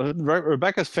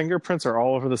fingerprints are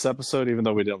all over this episode, even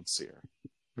though we don't see her.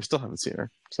 We still haven't seen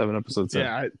her. 7 episodes in.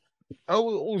 Yeah,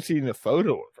 we've seen the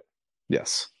photo of her.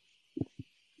 Yes.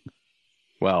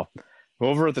 Well,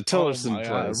 over at the Tillerson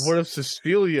place. What if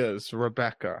Cecilia's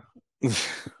Rebecca?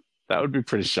 That would be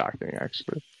pretty shocking,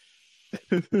 actually.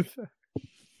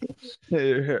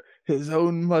 His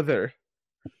own mother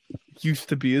used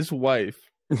to be his wife.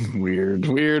 Weird.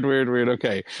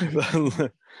 Okay.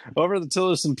 Over at the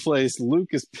Tillerson place, Luke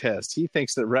is pissed. He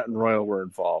thinks that Rhett and Royal were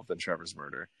involved in Trevor's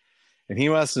murder. And he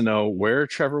wants to know where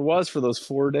Trevor was for those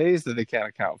 4 days that they can't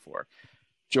account for.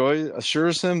 Joy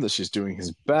assures him that she's doing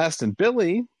his best, and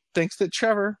Billy thinks that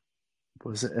Trevor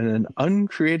was in an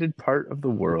uncreated part of the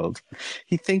world.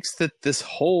 He thinks that this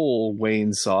hole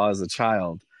Wayne saw as a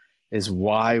child is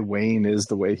why Wayne is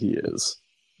the way he is.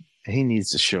 And he needs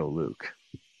to show Luke.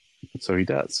 So he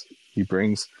does. He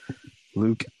brings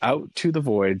Luke out to the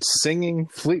void, singing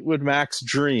Fleetwood Mac's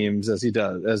Dreams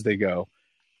as they go.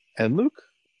 And Luke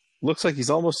looks like he's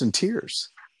almost in tears.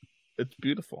 It's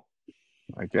beautiful.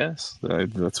 I guess.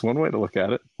 That's one way to look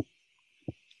at it.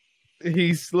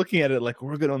 He's looking at it like,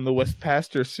 we're going on the West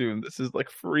Pasture soon. This is like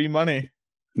free money.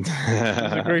 It's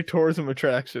a great tourism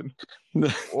attraction.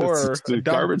 Or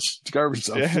garbage dump.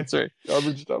 Yeah. That's right.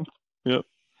 Garbage dump. Yep.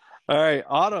 All right.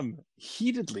 Autumn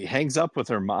heatedly hangs up with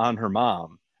her on her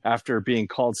mom after being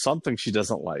called something she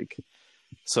doesn't like.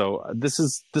 So this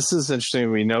is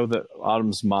interesting. We know that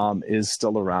Autumn's mom is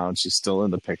still around. She's still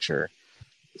in the picture.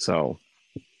 So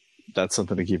that's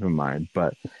something to keep in mind.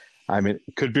 But I mean,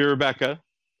 it could be Rebecca.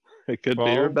 It could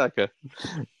be Rebecca.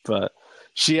 But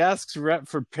she asks Rhett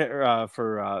for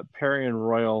Perry and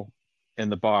Royal in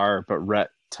the bar, but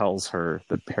Rhett tells her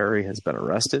that Perry has been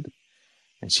arrested.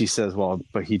 And she says, well,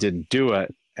 but he didn't do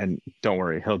it. And don't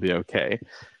worry, he'll be okay.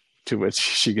 To which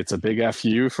she gets a big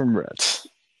F-U from Rhett.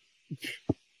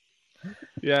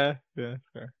 Yeah, fair.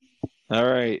 All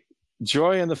right.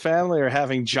 Joy and the family are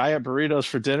having giant burritos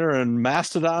for dinner, and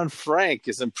Mastodon Frank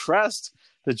is impressed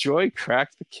that Joy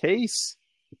cracked the case.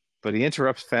 But he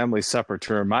interrupts family supper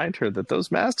to remind her that those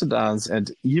mastodons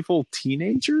and evil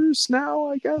teenagers now,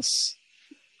 I guess,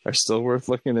 are still worth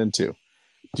looking into.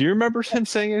 Do you remember him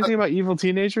saying anything about evil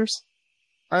teenagers?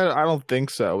 I don't think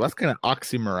so. That's kind of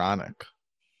oxymoronic.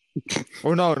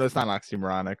 Or no, it's not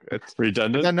oxymoronic. It's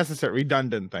redundant. It's unnecessary.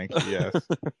 Redundant. Thank you. Yes.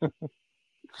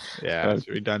 Yeah, it's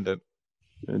redundant.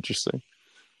 Interesting.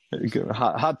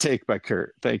 Hot take by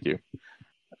Kurt. Thank you.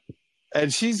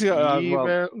 And she's he's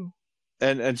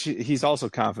also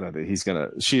confident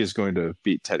that she is going to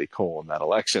beat Teddy Cole in that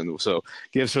election. So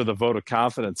gives her the vote of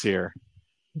confidence here.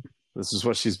 This is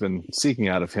what she's been seeking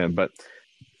out of him, but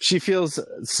she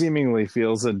seemingly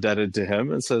feels indebted to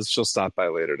him and says she'll stop by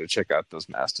later to check out those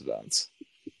mastodons.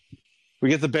 We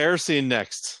get the bear scene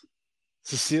next.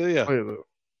 Cecilia.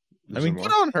 I mean,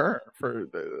 good on her for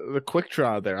the quick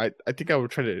draw there. I think I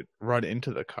would try to run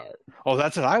into the car. Oh,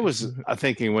 that's what I was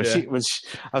thinking when she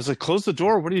I was like, close the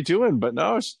door. What are you doing? But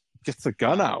no, she gets the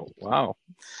gun out. Wow.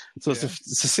 So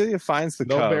Cecilia finds the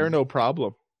cub. No bear, no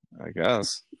problem. I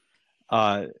guess.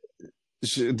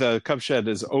 The cub shed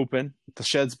is open. The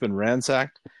shed's been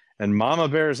ransacked, and Mama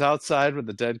Bear is outside with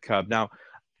the dead cub. Now,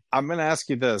 I'm going to ask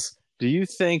you this: do you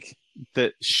think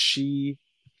that she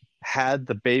had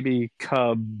the baby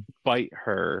cub bite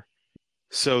her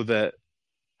so that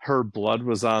her blood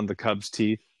was on the cub's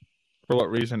teeth? For what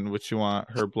reason would she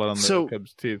want her blood on the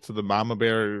cub's teeth? So the Mama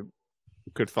Bear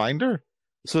could find her?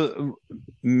 So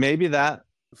maybe that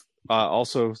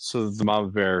also so the Mama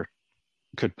Bear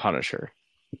could punish her.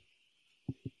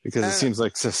 Because it seems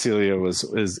like Cecilia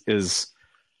is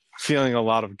feeling a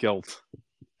lot of guilt,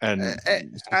 and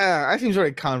that seems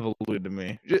very convoluted to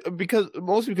me.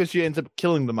 Mostly because she ends up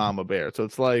killing the Mama Bear, so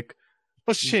it's like,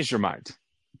 well, she changed her mind.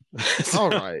 All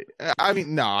right, I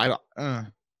mean, no, I don't.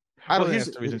 I don't.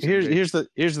 Here's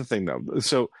the thing though.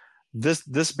 So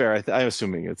this bear, I'm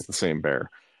assuming it's the same bear.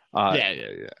 Yeah.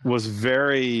 Was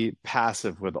very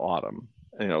passive with Autumn.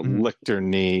 Licked her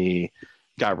knee.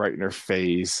 Got right in her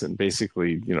face and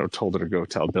basically, told her to go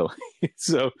tell Billy.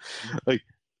 So, like,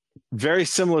 very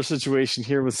similar situation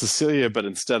here with Cecilia, but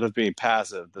instead of being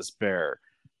passive, this bear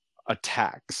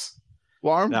attacks.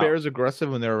 Well, aren't bears aggressive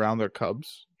when they're around their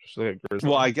cubs?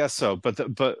 Well, I guess so,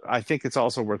 but I think it's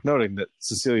also worth noting that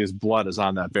Cecilia's blood is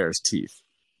on that bear's teeth.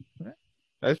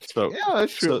 That's true. I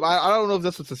don't know if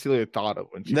that's what Cecilia thought of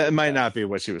when she. That might not be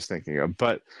what she was thinking of,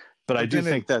 but I do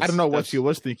think that I don't know what she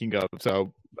was thinking of.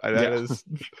 So that is,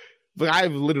 but I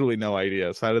have literally no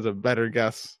idea. So that is a better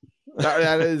guess.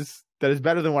 That is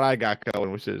better than what I got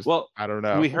going, which is I don't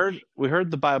know. We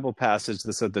heard the Bible passage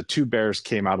that said the two bears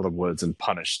came out of the woods and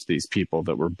punished these people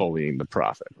that were bullying the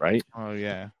prophet, right? Oh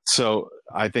yeah. So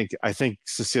I think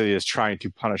Cecilia is trying to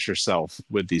punish herself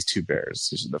with these two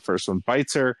bears. The first one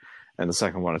bites her, and the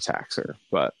second one attacks her.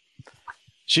 But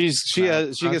She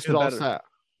gets she's the all better. set.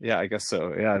 Yeah, I guess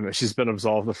so. Yeah, I mean, she's been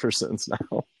absolved of her sins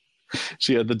now.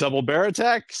 She had the double bear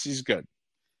attack. She's good.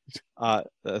 She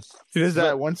does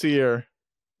that once a year.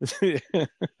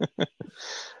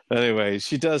 Anyway,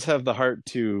 she does have the heart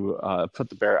to put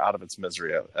the bear out of its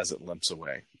misery as it limps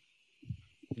away.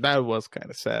 That was kind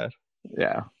of sad.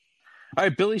 Yeah. All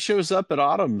right, Billy shows up at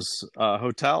Autumn's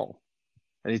hotel,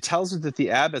 and he tells her that the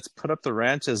Abbotts put up the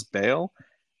ranch as bail,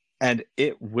 and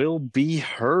it will be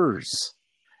hers.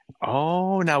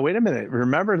 Oh, now wait a minute.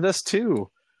 Remember this too.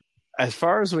 As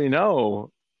far as we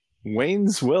know,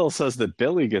 Wayne's will says that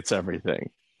Billy gets everything.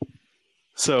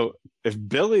 So if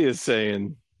Billy is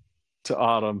saying to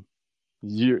Autumn,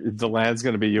 the land's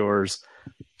going to be yours,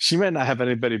 she might not have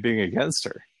anybody being against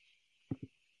her,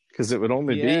 because it would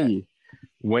only be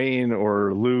Wayne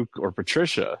or Luke or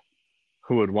Patricia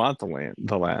who would want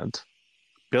the land.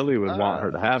 Billy would want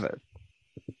her to have it.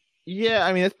 Yeah,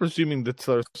 I mean, that's presuming the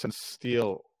Tillersons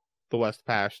steal the West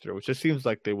Pasture, which just seems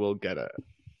like they will get it.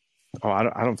 Oh,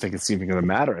 I don't think it's even going to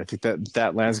matter. I think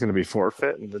that land's going to be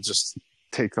forfeit, and they'll just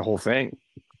take the whole thing.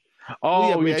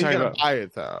 Oh, you gotta buy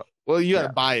it though. Well, you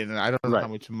gotta buy it, and I don't know Right. how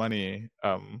much money.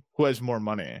 Who has more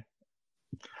money?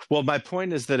 Well, my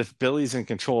point is that if Billy's in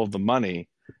control of the money,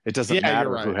 it doesn't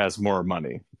matter who has more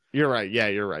money. You're right. Yeah,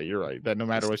 you're right. That no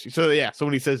matter what she. So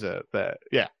when he says it,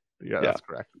 that's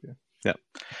correct. Yeah.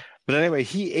 But anyway,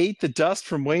 he ate the dust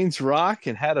from Wayne's rock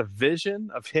and had a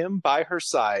vision of him by her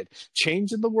side,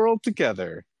 changing the world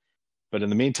together. But in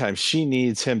the meantime, she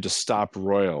needs him to stop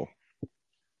Royal.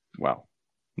 Well,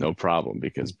 no problem,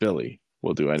 because Billy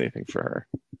will do anything for her.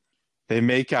 They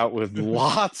make out with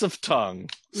lots of tongue.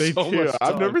 They do.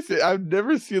 I've never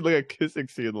seen like a kissing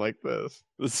scene like this.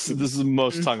 This is the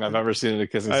most tongue I've ever seen in a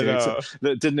kissing scene.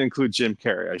 That didn't include Jim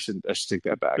Carrey. I should take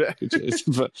that back.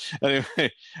 But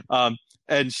anyway,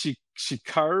 and she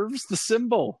carves the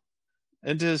symbol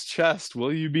into his chest.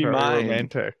 Will you be mine?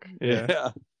 Romantic.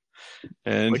 Yeah.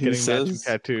 And like he says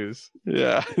tattoos.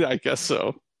 Yeah, I guess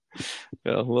so.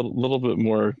 Yeah, a little bit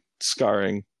more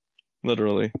scarring,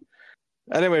 literally.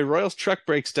 Anyway, Royal's truck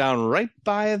breaks down right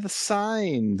by the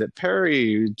sign that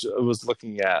Perry was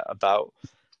looking at about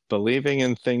believing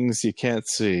in things you can't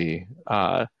see.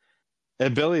 And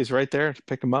Billy's right there to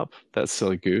pick him up, that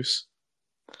silly goose.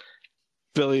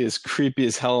 Billy is creepy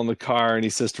as hell in the car, and he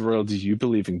says to Royal, do you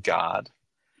believe in God?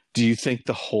 Do you think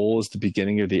the hole is the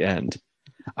beginning or the end?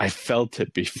 I felt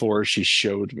it before she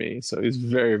showed me. So he's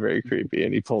very, very creepy,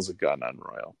 and he pulls a gun on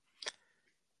Royal.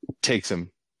 Takes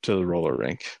him to the roller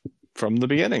rink from the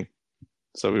beginning.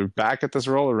 So we're back at this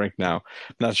roller rink now.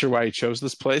 Not sure why he chose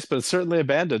this place, but it's certainly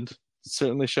abandoned. It's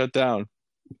certainly shut down.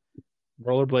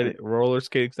 Roller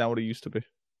skating's not what it used to be.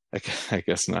 I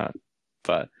guess not.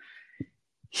 But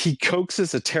he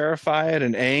coaxes a terrified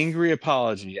and angry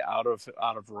apology out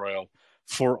of Royal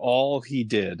for all he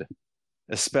did,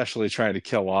 especially trying to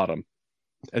kill Autumn.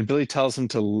 And Billy tells him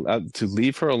to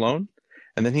leave her alone,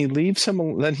 and then he leaves him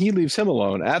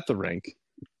alone at the rink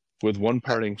with one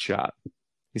parting shot.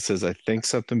 He says, I think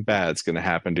something bad's going to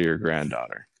happen to your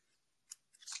granddaughter.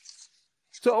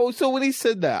 So when he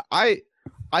said that, I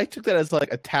took that as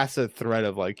like a tacit threat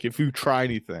of like, if you try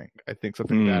anything, I think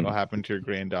something bad will happen to your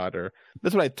granddaughter.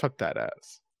 That's what I took that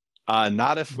as.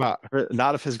 Not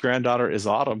if his granddaughter is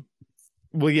Autumn.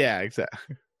 Well, yeah,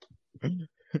 exactly.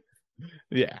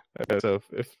 Yeah. So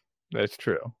if that's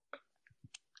true.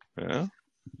 Yeah.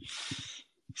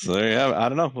 So there you have it. I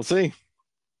don't know. We'll see.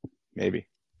 Maybe.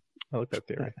 I like that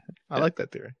theory. I like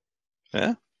that theory.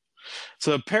 Yeah.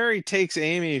 So Perry takes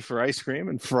Amy for ice cream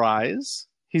and fries.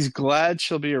 He's glad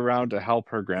she'll be around to help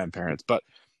her grandparents, but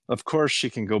of course she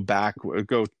can go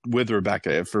with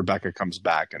Rebecca if Rebecca comes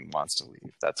back and wants to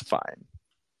leave. That's fine.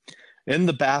 In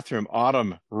the bathroom,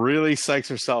 Autumn really psychs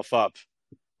herself up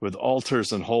with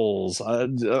altars and holes.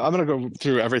 I'm going to go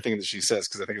through everything that she says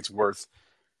because I think it's worth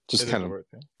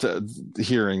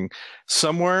hearing.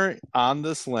 Somewhere on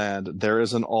this land, there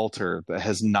is an altar that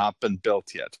has not been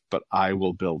built yet, but I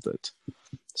will build it.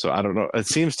 So I don't know. It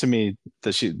seems to me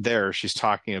that she's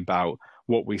talking about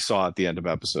what we saw at the end of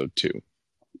episode 2.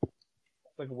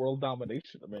 It's like world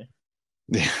domination to me.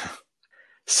 Yeah.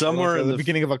 Somewhere in the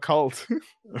beginning of a cult.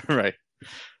 Right.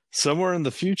 Somewhere in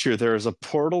the future, there is a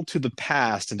portal to the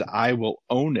past, and I will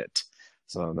own it.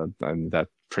 So that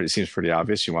seems pretty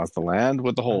obvious. She wants the land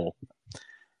with the hole.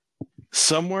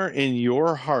 Somewhere in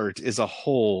your heart is a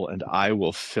hole, and I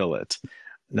will fill it.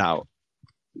 Now,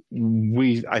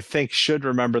 I think should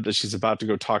remember that she's about to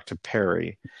go talk to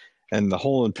Perry, and the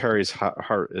hole in Perry's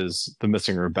heart is the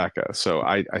missing Rebecca. So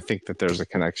I think that there's a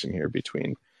connection here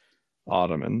between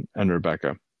Autumn and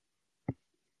Rebecca.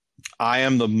 I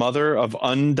am the mother of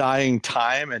undying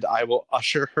time, and I will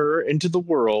usher her into the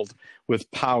world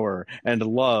with power and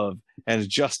love and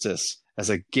justice as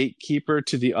a gatekeeper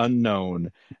to the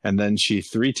unknown. And then she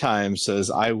 3 times says,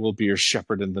 I will be your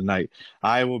shepherd in the night.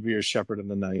 I will be your shepherd in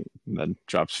the night. And then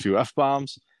drops a few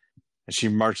F-bombs. And she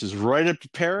marches right up to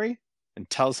Perry and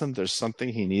tells him there's something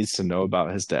he needs to know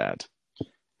about his dad.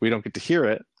 We don't get to hear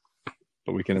it,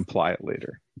 but we can imply it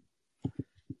later.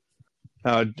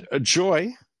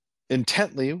 Joy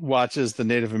intently watches the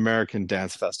Native American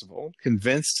dance festival,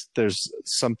 convinced there's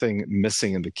something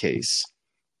missing in the case.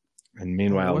 And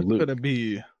meanwhile, what Luke could it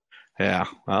be? Yeah,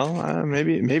 well,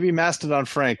 maybe Mastodon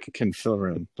Frank can fill her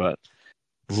in, but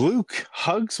Luke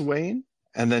hugs Wayne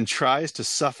and then tries to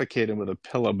suffocate him with a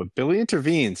pillow, but Billy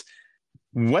intervenes.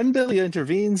 When Billy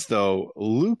intervenes, though,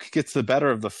 Luke gets the better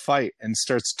of the fight and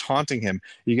starts taunting him.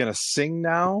 You gonna sing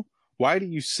now? Why do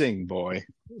you sing, boy?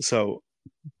 So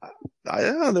I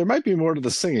don't know, there might be more to the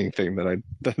singing thing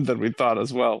than we thought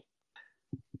as well.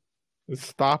 It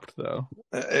stopped though.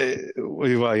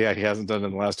 Well, yeah, he hasn't done it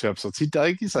in the last 2 episodes.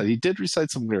 Like he said, he did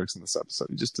recite some lyrics in this episode.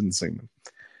 He just didn't sing them.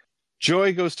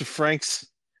 Joy goes to Frank's,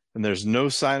 and there's no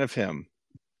sign of him.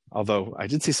 Although I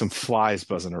did see some flies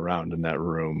buzzing around in that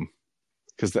room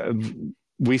because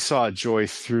we saw Joy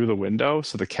through the window,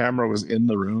 so the camera was in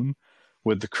the room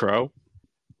with the crow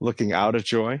looking out at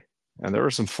Joy, and there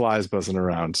were some flies buzzing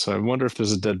around. So I wonder if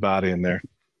there's a dead body in there.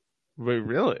 Wait,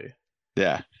 really?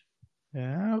 Yeah.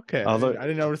 Yeah, okay. Although, I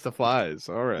didn't notice the flies.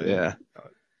 All right. Yeah.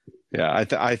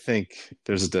 I think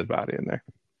there's a dead body in there,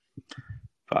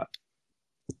 but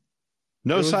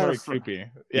no sign of creepy.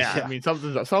 Yeah, I mean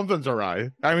something's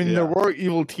awry. I mean, there were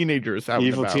evil teenagers out.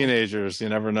 Evil teenagers, you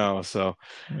never know. So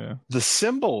the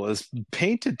symbol is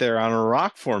painted there on a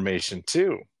rock formation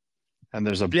too, and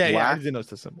there's a black. Yeah, I didn't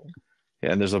notice the symbol.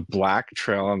 Yeah, and there's a black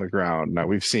trail on the ground. Now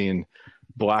we've seen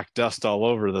black dust all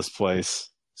over this place.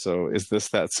 So is this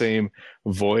that same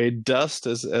void dust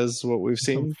as what we've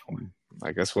seen?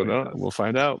 I guess we'll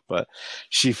find out. But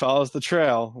she follows the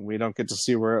trail. We don't get to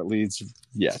see where it leads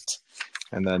yet.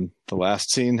 And then the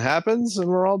last scene happens, and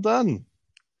we're all done.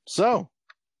 So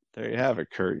there you have it,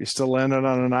 Kurt. You still landing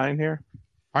on a 9 here?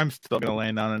 I'm still going to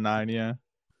land on a 9, yeah.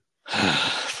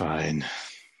 Fine.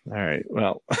 All right.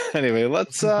 Well, anyway,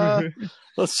 let's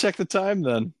check the time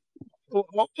then. Oh,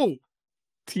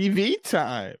 TV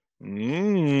time.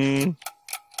 Ain't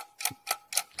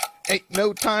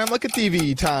no time like a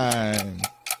TV time.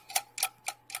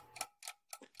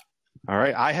 All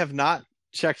right. I have not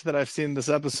checked that I've seen this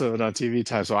episode on TV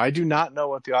time, so I do not know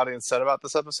what the audience said about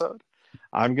this episode.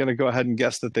 I'm going to go ahead and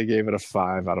guess that they gave it a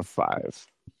 5 out of 5.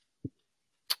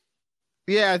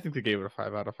 Yeah, I think they gave it a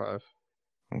 5 out of 5.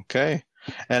 Okay.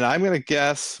 And I'm going to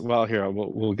guess, well, here,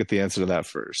 we'll get the answer to that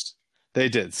first. They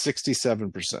did.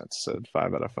 67% said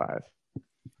 5 out of 5.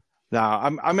 Now,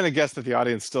 I'm going to guess that the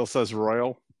audience still says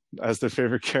Royal as their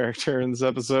favorite character in this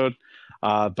episode.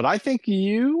 But I think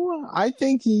you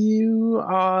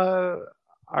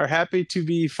are happy to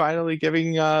be finally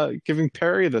giving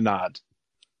Perry the nod.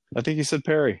 I think you said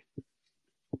Perry.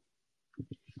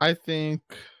 I think.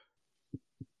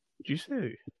 Did you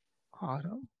say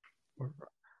Autumn?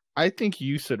 I think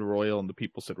you said Royal and the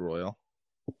people said Royal.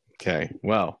 Okay.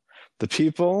 Well, the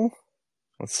people.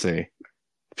 Let's see.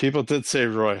 People did say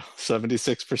Royal,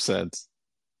 76%.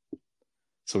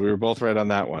 So we were both right on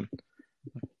that one.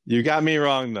 You got me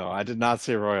wrong, though. I did not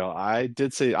say Royal. I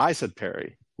said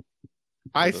Perry.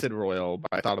 I said Royal,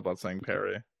 but I thought about saying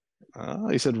Perry. Oh,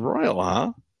 you said Royal,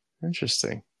 huh?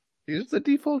 Interesting. He's the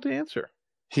default answer.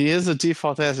 He is a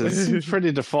default answer. It seems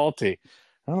pretty defaulty.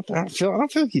 I don't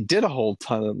feel like he did a whole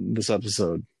ton in this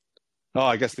episode. Oh,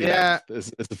 I guess the end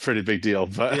is a pretty big deal,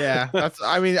 but yeah,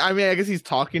 I mean, I guess he's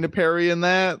talking to Perry in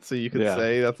that, so you could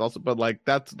say that's also, but like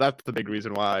that's the big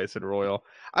reason why I said Royal.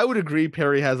 I would agree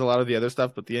Perry has a lot of the other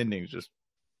stuff, but the endings just,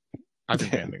 I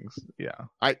think the endings,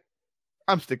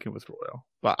 I'm sticking with Royal,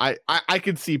 but I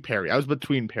could see Perry. I was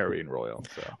between Perry and Royal.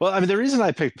 So. Well, I mean, the reason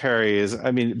I picked Perry is,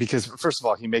 I mean, because first of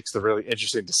all, he makes the really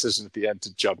interesting decision at the end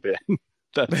to jump in.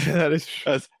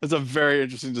 That's a very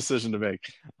interesting decision to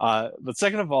make. But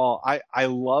second of all, I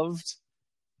loved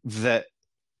that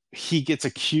he gets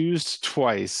accused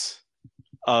twice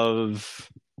of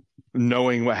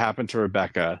knowing what happened to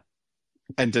Rebecca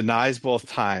and denies both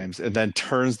times and then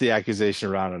turns the accusation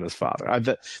around on his father.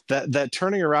 That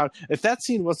turning around, if that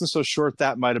scene wasn't so short,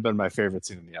 that might have been my favorite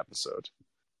scene in the episode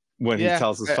when he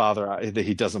tells his father that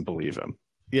he doesn't believe him.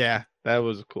 Yeah, that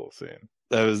was a cool scene.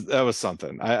 That was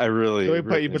something. I really. So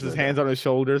he puts his hands on his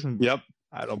shoulders and. Yep.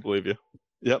 I don't believe you.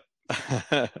 Yep.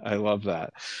 I love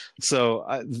that. So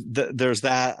there's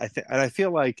that. I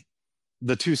feel like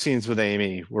the two scenes with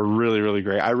Amy were really, really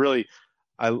great. I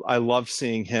love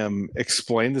seeing him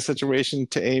explain the situation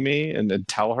to Amy and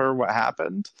tell her what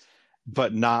happened,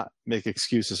 but not make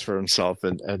excuses for himself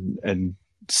and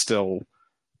still,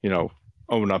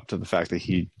 own up to the fact that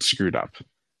he screwed up.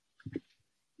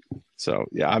 So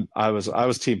yeah, I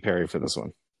was Team Perry for this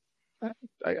one.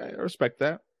 I respect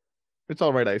that. It's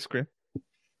all right, ice cream.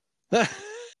 All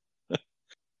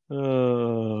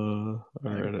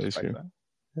right, ice cream.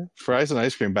 Yeah. Fries and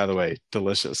ice cream, by the way,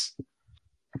 delicious.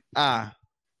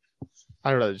 I'd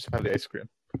rather just have the ice cream.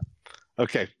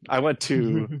 Okay, I went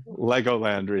to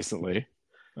Legoland recently,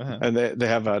 and they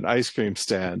have an ice cream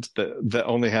stand that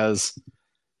only has.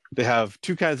 They have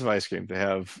two kinds of ice cream. They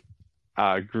have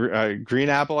green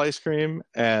apple ice cream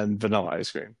and vanilla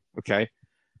ice cream. Okay,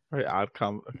 very odd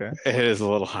Okay, it is a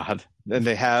little odd. And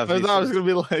they have. I thought it was gonna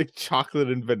be like chocolate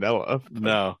and vanilla.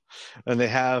 No, and they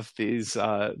have these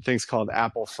things called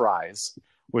apple fries,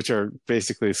 which are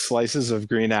basically slices of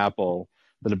green apple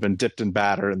that have been dipped in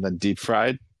batter and then deep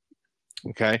fried.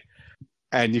 Okay.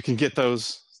 And you can get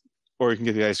those, or you can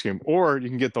get the ice cream, or you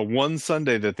can get the one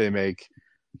sundae that they make,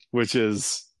 which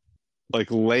is like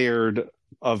layered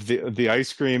of the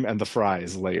ice cream and the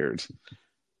fries layered.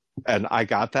 And I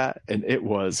got that, and it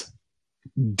was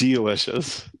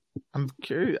delicious. I'm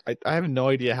curious. I have no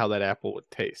idea how that apple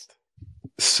would taste.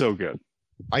 So good.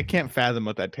 I can't fathom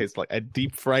what that tastes like. A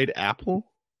deep fried apple?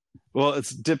 Well,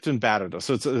 it's dipped in batter though,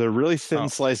 so they're really thin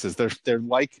slices. They're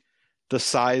like the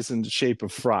size and shape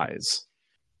of fries.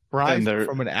 Fries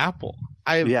from an apple.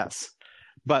 Yes,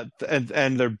 but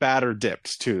and they're batter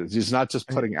dipped too. It's not just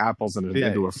putting apples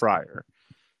into a fryer.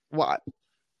 What?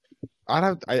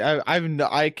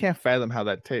 I can't fathom how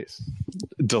that tastes.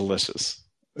 Delicious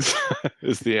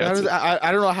is the answer.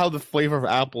 I don't know how the flavor of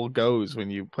apple goes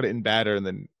when you put it in batter and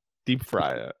then deep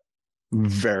fry it.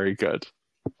 Very good.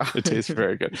 It tastes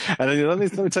very good. And let me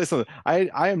tell you something. I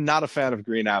am not a fan of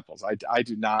green apples. I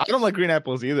do not. I don't like green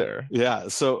apples either. Yeah.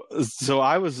 So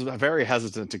I was very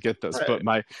hesitant to get this, but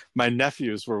my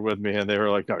nephews were with me and they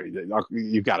were like, "No,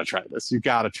 you got to try this. You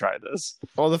got to try this."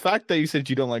 Well, the fact that you said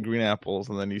you don't like green apples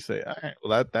and then you say, "All right,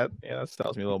 well that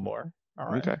tells me a little more." All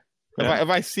right. Okay. If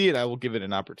I see it, I will give it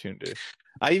an opportunity.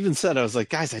 I even said, I was like,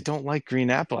 guys, I don't like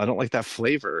green apple. I don't like that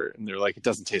flavor. And they're like, it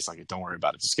doesn't taste like it. Don't worry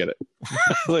about it. Just get it.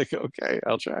 Like, okay,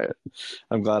 I'll try it.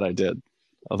 I'm glad I did.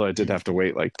 Although I did have to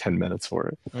wait like 10 minutes for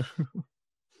it.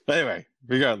 Anyway,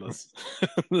 regardless,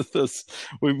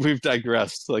 we've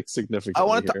digressed like significantly. I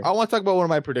want to talk about one of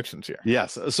my predictions here.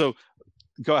 Yes. So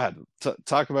go ahead.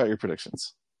 Talk about your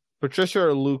predictions. Patricia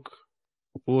or Luke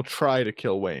will try to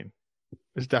kill Wayne.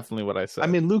 Is definitely what I said. I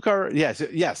mean, Luke. Yes,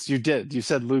 you did. You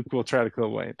said Luke will try to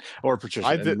kill Wayne or Patricia.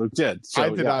 I did. And Luke did. So, I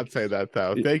did not say that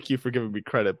though. Thank you for giving me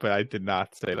credit, but I did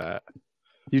not say that.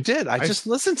 You did. I just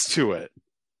listened to it.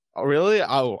 Oh, really?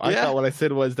 Oh, I thought what I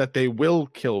said was that they will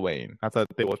kill Wayne. I thought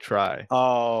they will try. Oh,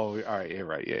 all right. You're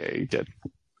right. Yeah, you did.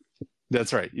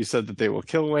 That's right. You said that they will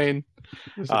kill Wayne,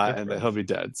 and that he'll be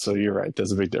dead. So you're right.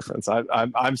 There's a big difference.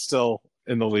 I'm still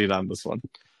in the lead on this one.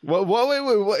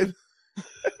 Wait.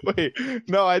 Wait,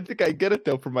 no, I think I get it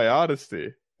though from my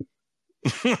honesty.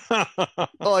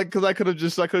 Because I could have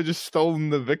just stolen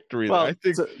the victory. Well, I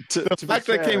think the fact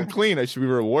that I came clean, I should be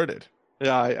rewarded.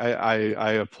 Yeah,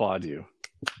 I applaud you.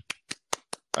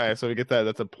 All right, so we get that.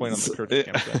 That's a point on the church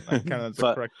campaign. That's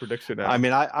a correct prediction. I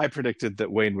mean, I predicted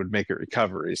that Wayne would make a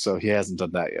recovery, so he hasn't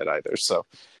done that yet either. So,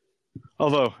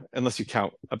 although unless you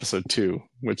count episode 2,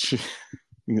 which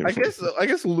I guess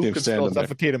Luke could still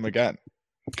suffocate him again.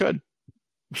 Good.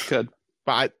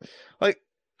 But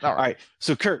all right.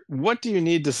 So Kurt, what do you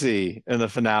need to see in the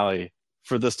finale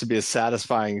for this to be a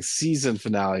satisfying season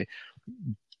finale,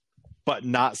 but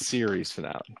not series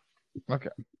finale? Okay.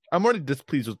 I'm already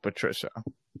displeased with Patricia.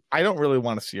 I don't really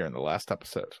want to see her in the last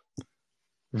episode.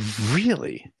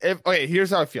 Really? Here's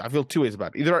how I feel. I feel two ways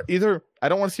about it. Either I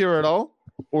don't want to see her at all,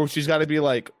 or she's got to be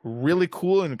like really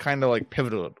cool and kind of like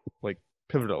pivotal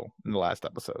in the last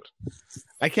episode.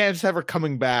 I can't just have her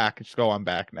coming back and just go, I'm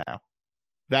back now.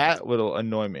 That will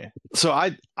annoy me. So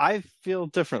I feel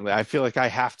differently. I feel like I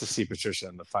have to see Patricia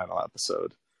in the final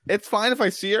episode. It's fine if I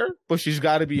see her, but she's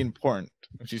got to be important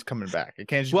when she's coming back. It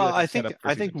can't just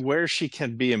I think where she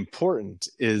can be important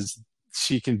is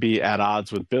she can be at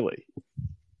odds with Billy.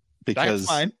 Because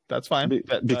That's fine.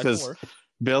 Because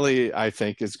Billy, I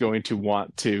think, is going to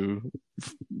want to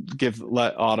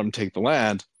let Autumn take the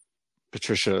land.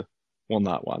 Patricia will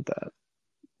not want that.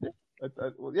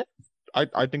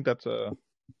 I think that's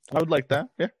I would like that.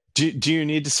 Yeah. Do you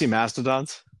need to see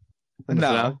Mastodons?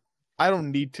 No, I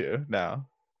don't need to. No.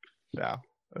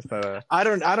 That's not a... I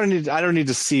don't need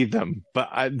to see them, but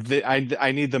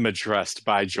I need them addressed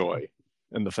by Joy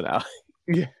in the finale.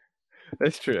 Yeah,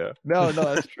 that's true. No,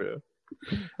 that's true.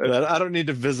 I don't need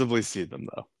to visibly see them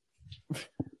though.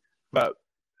 But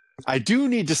I do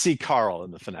need to see Carl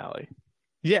in the finale.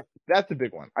 yeah, that's a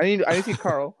big one. I need to see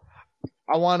Carl.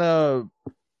 I want to.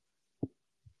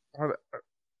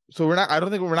 So I don't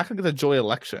think we're not going to get the Joy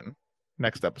election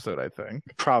next episode. I think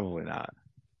Probably not.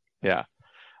 Yeah.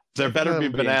 There better be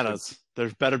bananas. There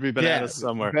better be bananas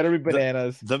somewhere. Better be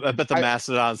bananas. I bet the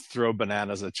Mastodons throw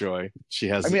bananas at Joy. She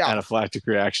has an anaphylactic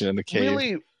reaction in the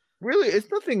cave. Really, it's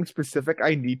nothing specific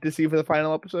I need to see for the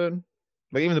final episode.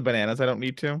 Like even the bananas, I don't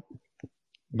need to.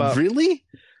 But really?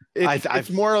 It's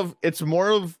more of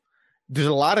there's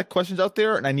a lot of questions out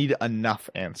there, and I need enough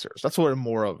answers. That's what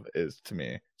more of is to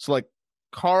me. So like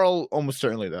Carl, almost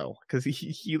certainly though, because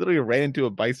he literally ran into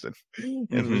a bison, and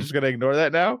we're just gonna ignore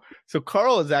that now. So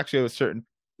Carl is actually a certain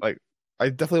like I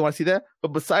definitely want to see that. But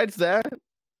besides that,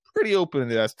 pretty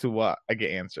open as to what I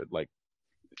get answered. Like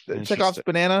Chekhov's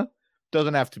banana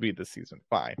doesn't have to be this season.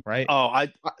 Fine, right? Oh,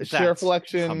 sheriff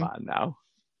election. Come on now.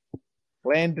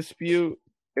 Land dispute,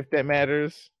 if that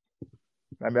matters.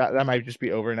 That might just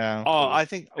be over now. Oh, I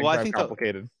think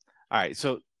complicated. All right,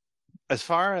 so as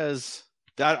far as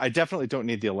that, I definitely don't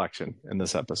need the election in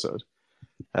this episode.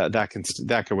 That can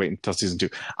wait until season 2.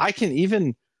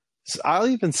 I'll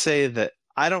even say that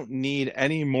I don't need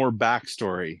any more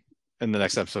backstory in the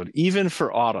next episode, even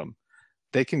for Autumn.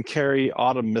 They can carry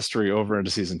Autumn mystery over into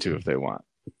season 2 if they want.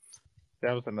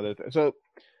 That was another thing. So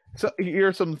here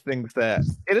are some things that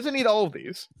it doesn't need all of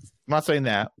these. I'm not saying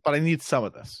that, but I need some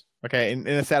of this. Okay, in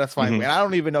a satisfying way. And I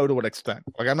don't even know to what extent.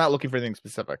 Like I'm not looking for anything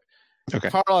specific. Okay.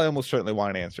 Carl, I almost certainly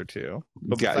want an answer to.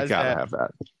 But gotta have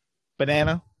that.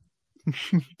 Banana.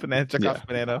 Chekhov's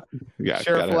banana. Yeah,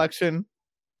 sheriff election.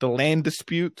 The land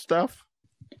dispute stuff.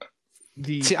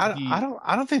 I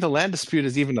don't think the land dispute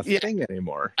is even a thing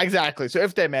anymore. Exactly. So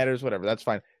if that matters, whatever, that's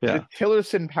fine. Yeah. The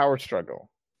Tillerson power struggle.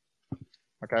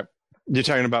 Okay. You're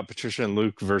talking about Patricia and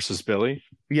Luke versus Billy?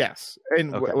 Yes.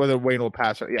 And whether Wayne will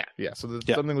pass. Yeah. So there's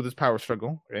something with this power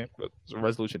struggle. Okay. There's a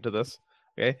resolution to this.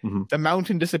 Okay. Mm-hmm. The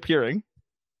mountain disappearing.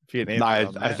 I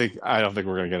don't think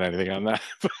we're gonna get anything on that.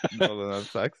 No, that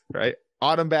sucks, right?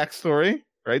 Autumn backstory,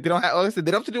 right? They don't have, like I said,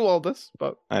 they don't have to do all this,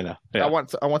 but I know. Yeah. I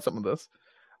want some of this.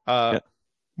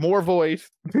 More voice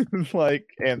like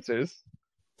answers.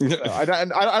 So I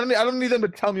don't need them to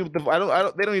tell me what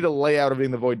they don't need to lay out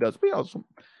everything the void does.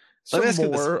 But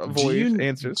some more void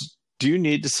answers. Do you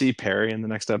need to see Perry in the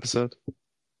next episode?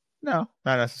 No,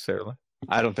 not necessarily.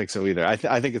 I don't think so either. I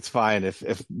think it's fine if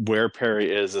where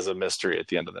Perry is a mystery at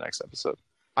the end of the next episode.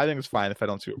 I think it's fine if I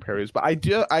don't see where Perry is, but I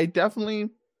definitely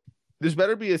there's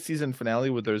better be a season finale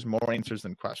where there's more answers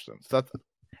than questions.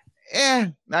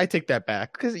 I take that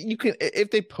back because you can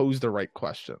if they pose the right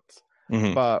questions,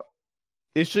 but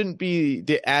it shouldn't be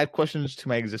they add questions to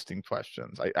my existing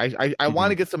questions. I want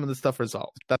to get some of the stuff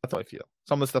resolved. That's how I feel.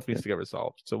 Some of the stuff needs to get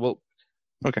resolved. So we'll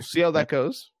see how that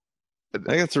goes. I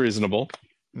think it's reasonable.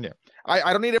 Yeah,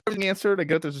 I don't need everything answered. I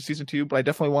get it. There's a season 2, but I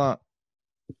definitely want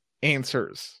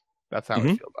answers. That's how I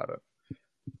feel about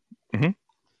it.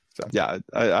 So. Yeah,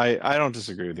 I don't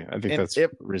disagree with you. I think that's a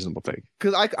reasonable take.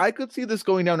 Because I could see this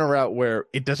going down a route where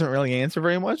it doesn't really answer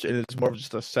very much, and it's more of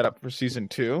just a setup for season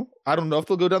 2. I don't know if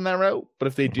they'll go down that route, but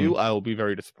if they do, I will be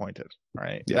very disappointed.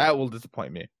 Right? Yeah. That will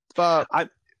disappoint me. But I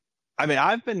mean,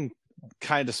 I've been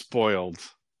kind of spoiled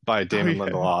by Damon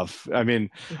Lindelof. I mean,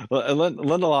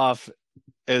 Lindelof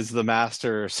is the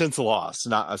master since Lost,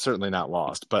 certainly not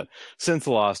Lost, but since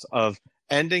Lost of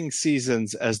ending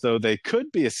seasons as though they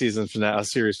could be a series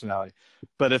finale,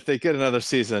 but if they get another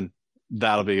season,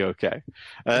 that'll be okay.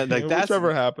 That's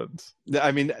whatever happens.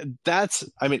 I mean,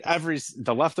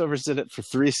 the Leftovers did it for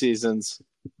 3 seasons.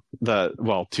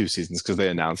 2 seasons because they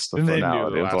announced the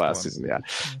finale of the last season. Yeah,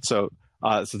 so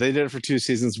they did it for 2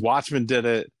 seasons. Watchmen did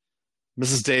it.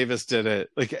 Mrs. Davis did it.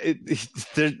 Like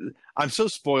I'm so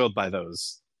spoiled by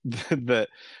those that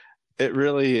it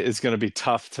really is going to be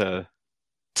tough to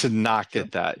not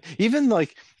get that. Even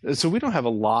so we don't have a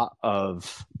lot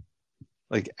of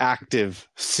active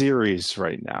series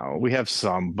right now. We have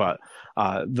some, but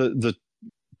the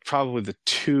probably the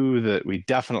 2 that we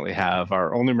definitely have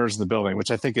are Only Murders in the Building,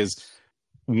 which I think is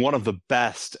one of the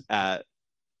best at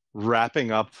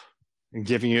wrapping up and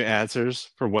giving you answers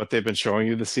for what they've been showing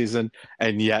you this season,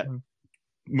 and yet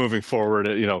moving forward,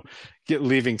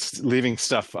 leaving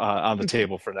stuff on the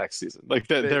table for next season. Like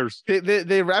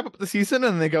they wrap up the season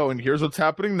and they go, and here's what's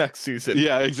happening next season.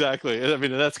 Yeah, exactly. I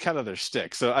mean, that's kind of their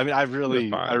shtick. So I mean, I really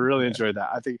enjoyed that.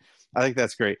 I think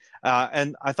that's great.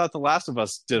 And I thought The Last of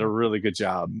Us did a really good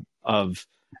job of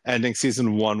ending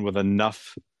season 1 with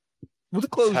enough with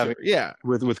closure.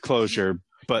 With closure,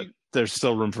 but there's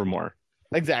still room for more.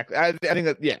 Exactly. I think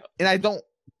that, yeah. And I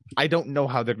don't know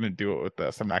how they're going to do it with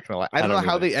this. I'm not going to lie. I don't know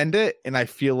how they end it, and I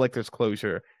feel like there's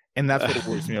closure, and that's what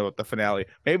worries me about the finale.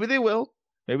 Maybe they will,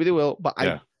 but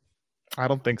I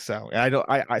don't think so.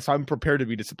 And so I'm prepared to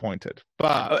be disappointed.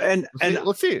 But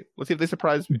let's see if they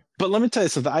surprise me. But let me tell you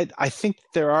something. I think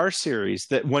there are series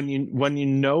that when you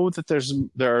know that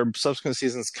there are subsequent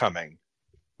seasons coming,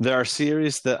 there are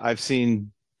series that I've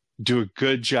seen do a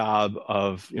good job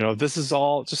of, this is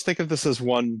all, just think of this as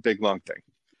one big long thing.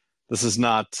 This is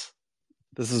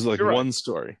like one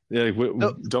story. Yeah,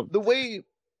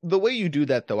 the way you do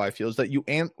that, though, I feel, is that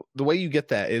the way you get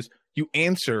that is you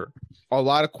answer a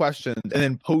lot of questions and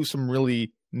then pose some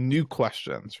really new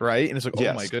questions, right? And it's like,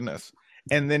 oh my goodness.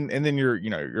 And then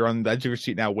you're on the edge of your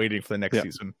seat now waiting for the next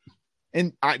season.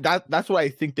 And that's what I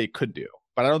think they could do.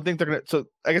 But I don't think they're going to. So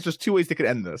I guess there's 2 ways they could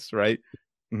end this, right?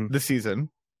 Mm-hmm. The season.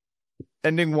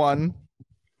 Ending 1,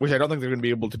 which I don't think they're going to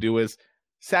be able to do, is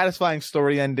satisfying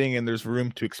story ending, and there's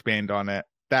room to expand on it.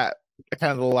 That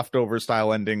kind of the leftover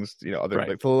style endings,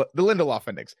 like the Lindelof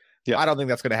endings. Yeah. I don't think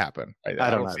that's going to happen. I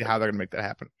don't see how they're going to make that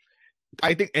happen.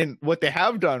 I think, and what they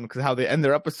have done, because how they end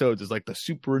their episodes is like the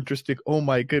super interesting, oh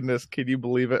my goodness, can you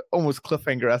believe it? Almost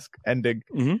cliffhanger-esque ending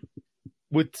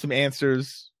with some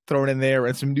answers thrown in there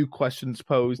and some new questions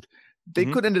posed. They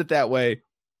could end it that way,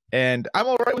 and I'm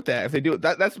all right with that if they do it.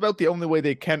 That's about the only way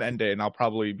they can end it, and I'll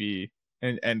probably be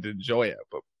and enjoy it.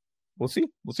 But we'll see.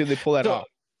 We'll see if they pull that off.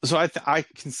 So I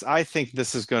think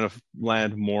this is going to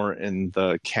land more in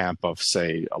the camp of,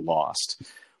 say, a Lost,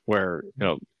 where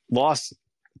Lost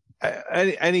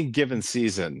any given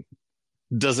season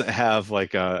doesn't have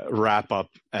like a wrap up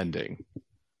ending.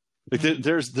 Like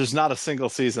there's not a single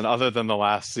season other than the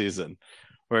last season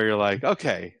where you're like,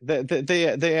 okay,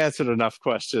 they answered enough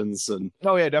questions, and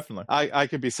definitely, I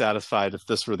could be satisfied if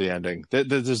this were the ending.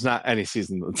 There's not any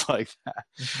season that's like that.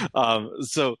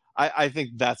 So I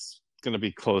think that's going to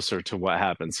be closer to what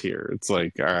happens here. It's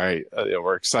like, all right,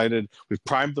 we're excited. We've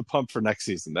primed the pump for next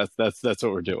season. That's what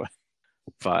we're doing.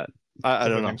 But I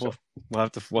don't know. So. We'll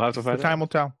have to find out. Time will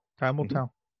tell. Time will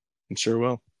tell. It sure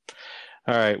will.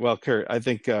 All right. Well, Kurt, I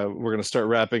think we're going to start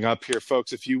wrapping up here,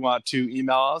 folks. If you want to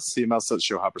email us at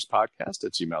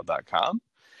showhopperspodcast@gmail.com.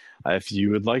 If you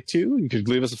would like to, you could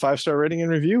leave us a 5-star rating and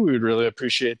review. We would really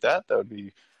appreciate that.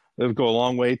 That would go a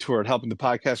long way toward helping the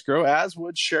podcast grow, as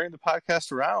would sharing the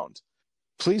podcast around.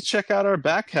 Please check out our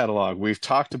back catalog. We've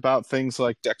talked about things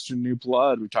like Dexter New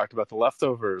Blood. We talked about The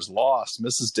Leftovers, Lost,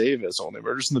 Mrs. Davis, Only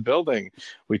Murders in the Building.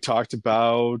 We talked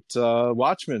about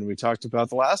Watchmen. We talked about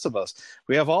The Last of Us.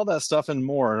 We have all that stuff and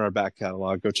more in our back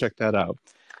catalog. Go check that out.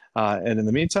 And in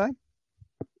the meantime,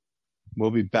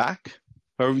 we'll be back.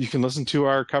 Or you can listen to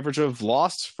our coverage of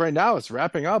Lost. Right now, it's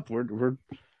wrapping up. We're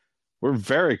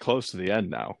very close to the end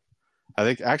now. I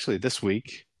think actually this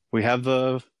week we have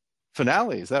the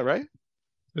finale. Is that right?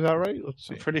 Is that right? Let's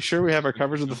see. I'm pretty sure we have our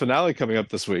coverage of the finale coming up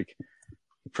this week.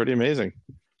 Pretty amazing.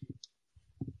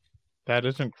 That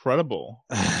is incredible.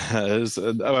 I was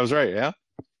right, yeah?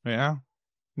 Yeah.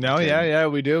 No, okay. Yeah,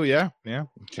 we do, yeah.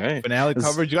 Okay. Finale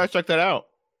coverage, you guys check that out.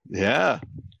 Yeah.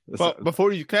 But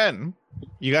before you can,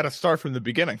 you got to start from the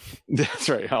beginning. That's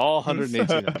right. All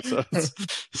 118 episodes.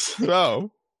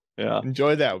 So... yeah,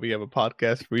 enjoy that. We have a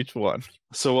podcast for each one.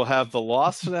 So we'll have the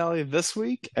Lost finale this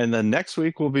week, and then next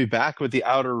week we'll be back with the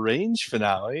Outer Range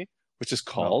finale, which is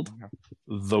called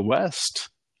The West.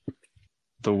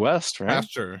 The West, right?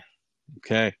 Pasture.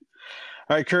 Okay.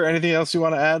 All right, Kurt, anything else you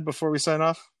want to add before we sign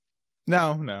off?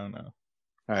 No. All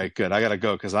right, good. I got to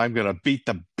go because I'm going to beat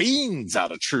the beans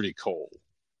out of Trudy Cole.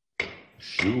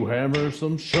 Shoe hammer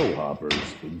some show hoppers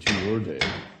into your day.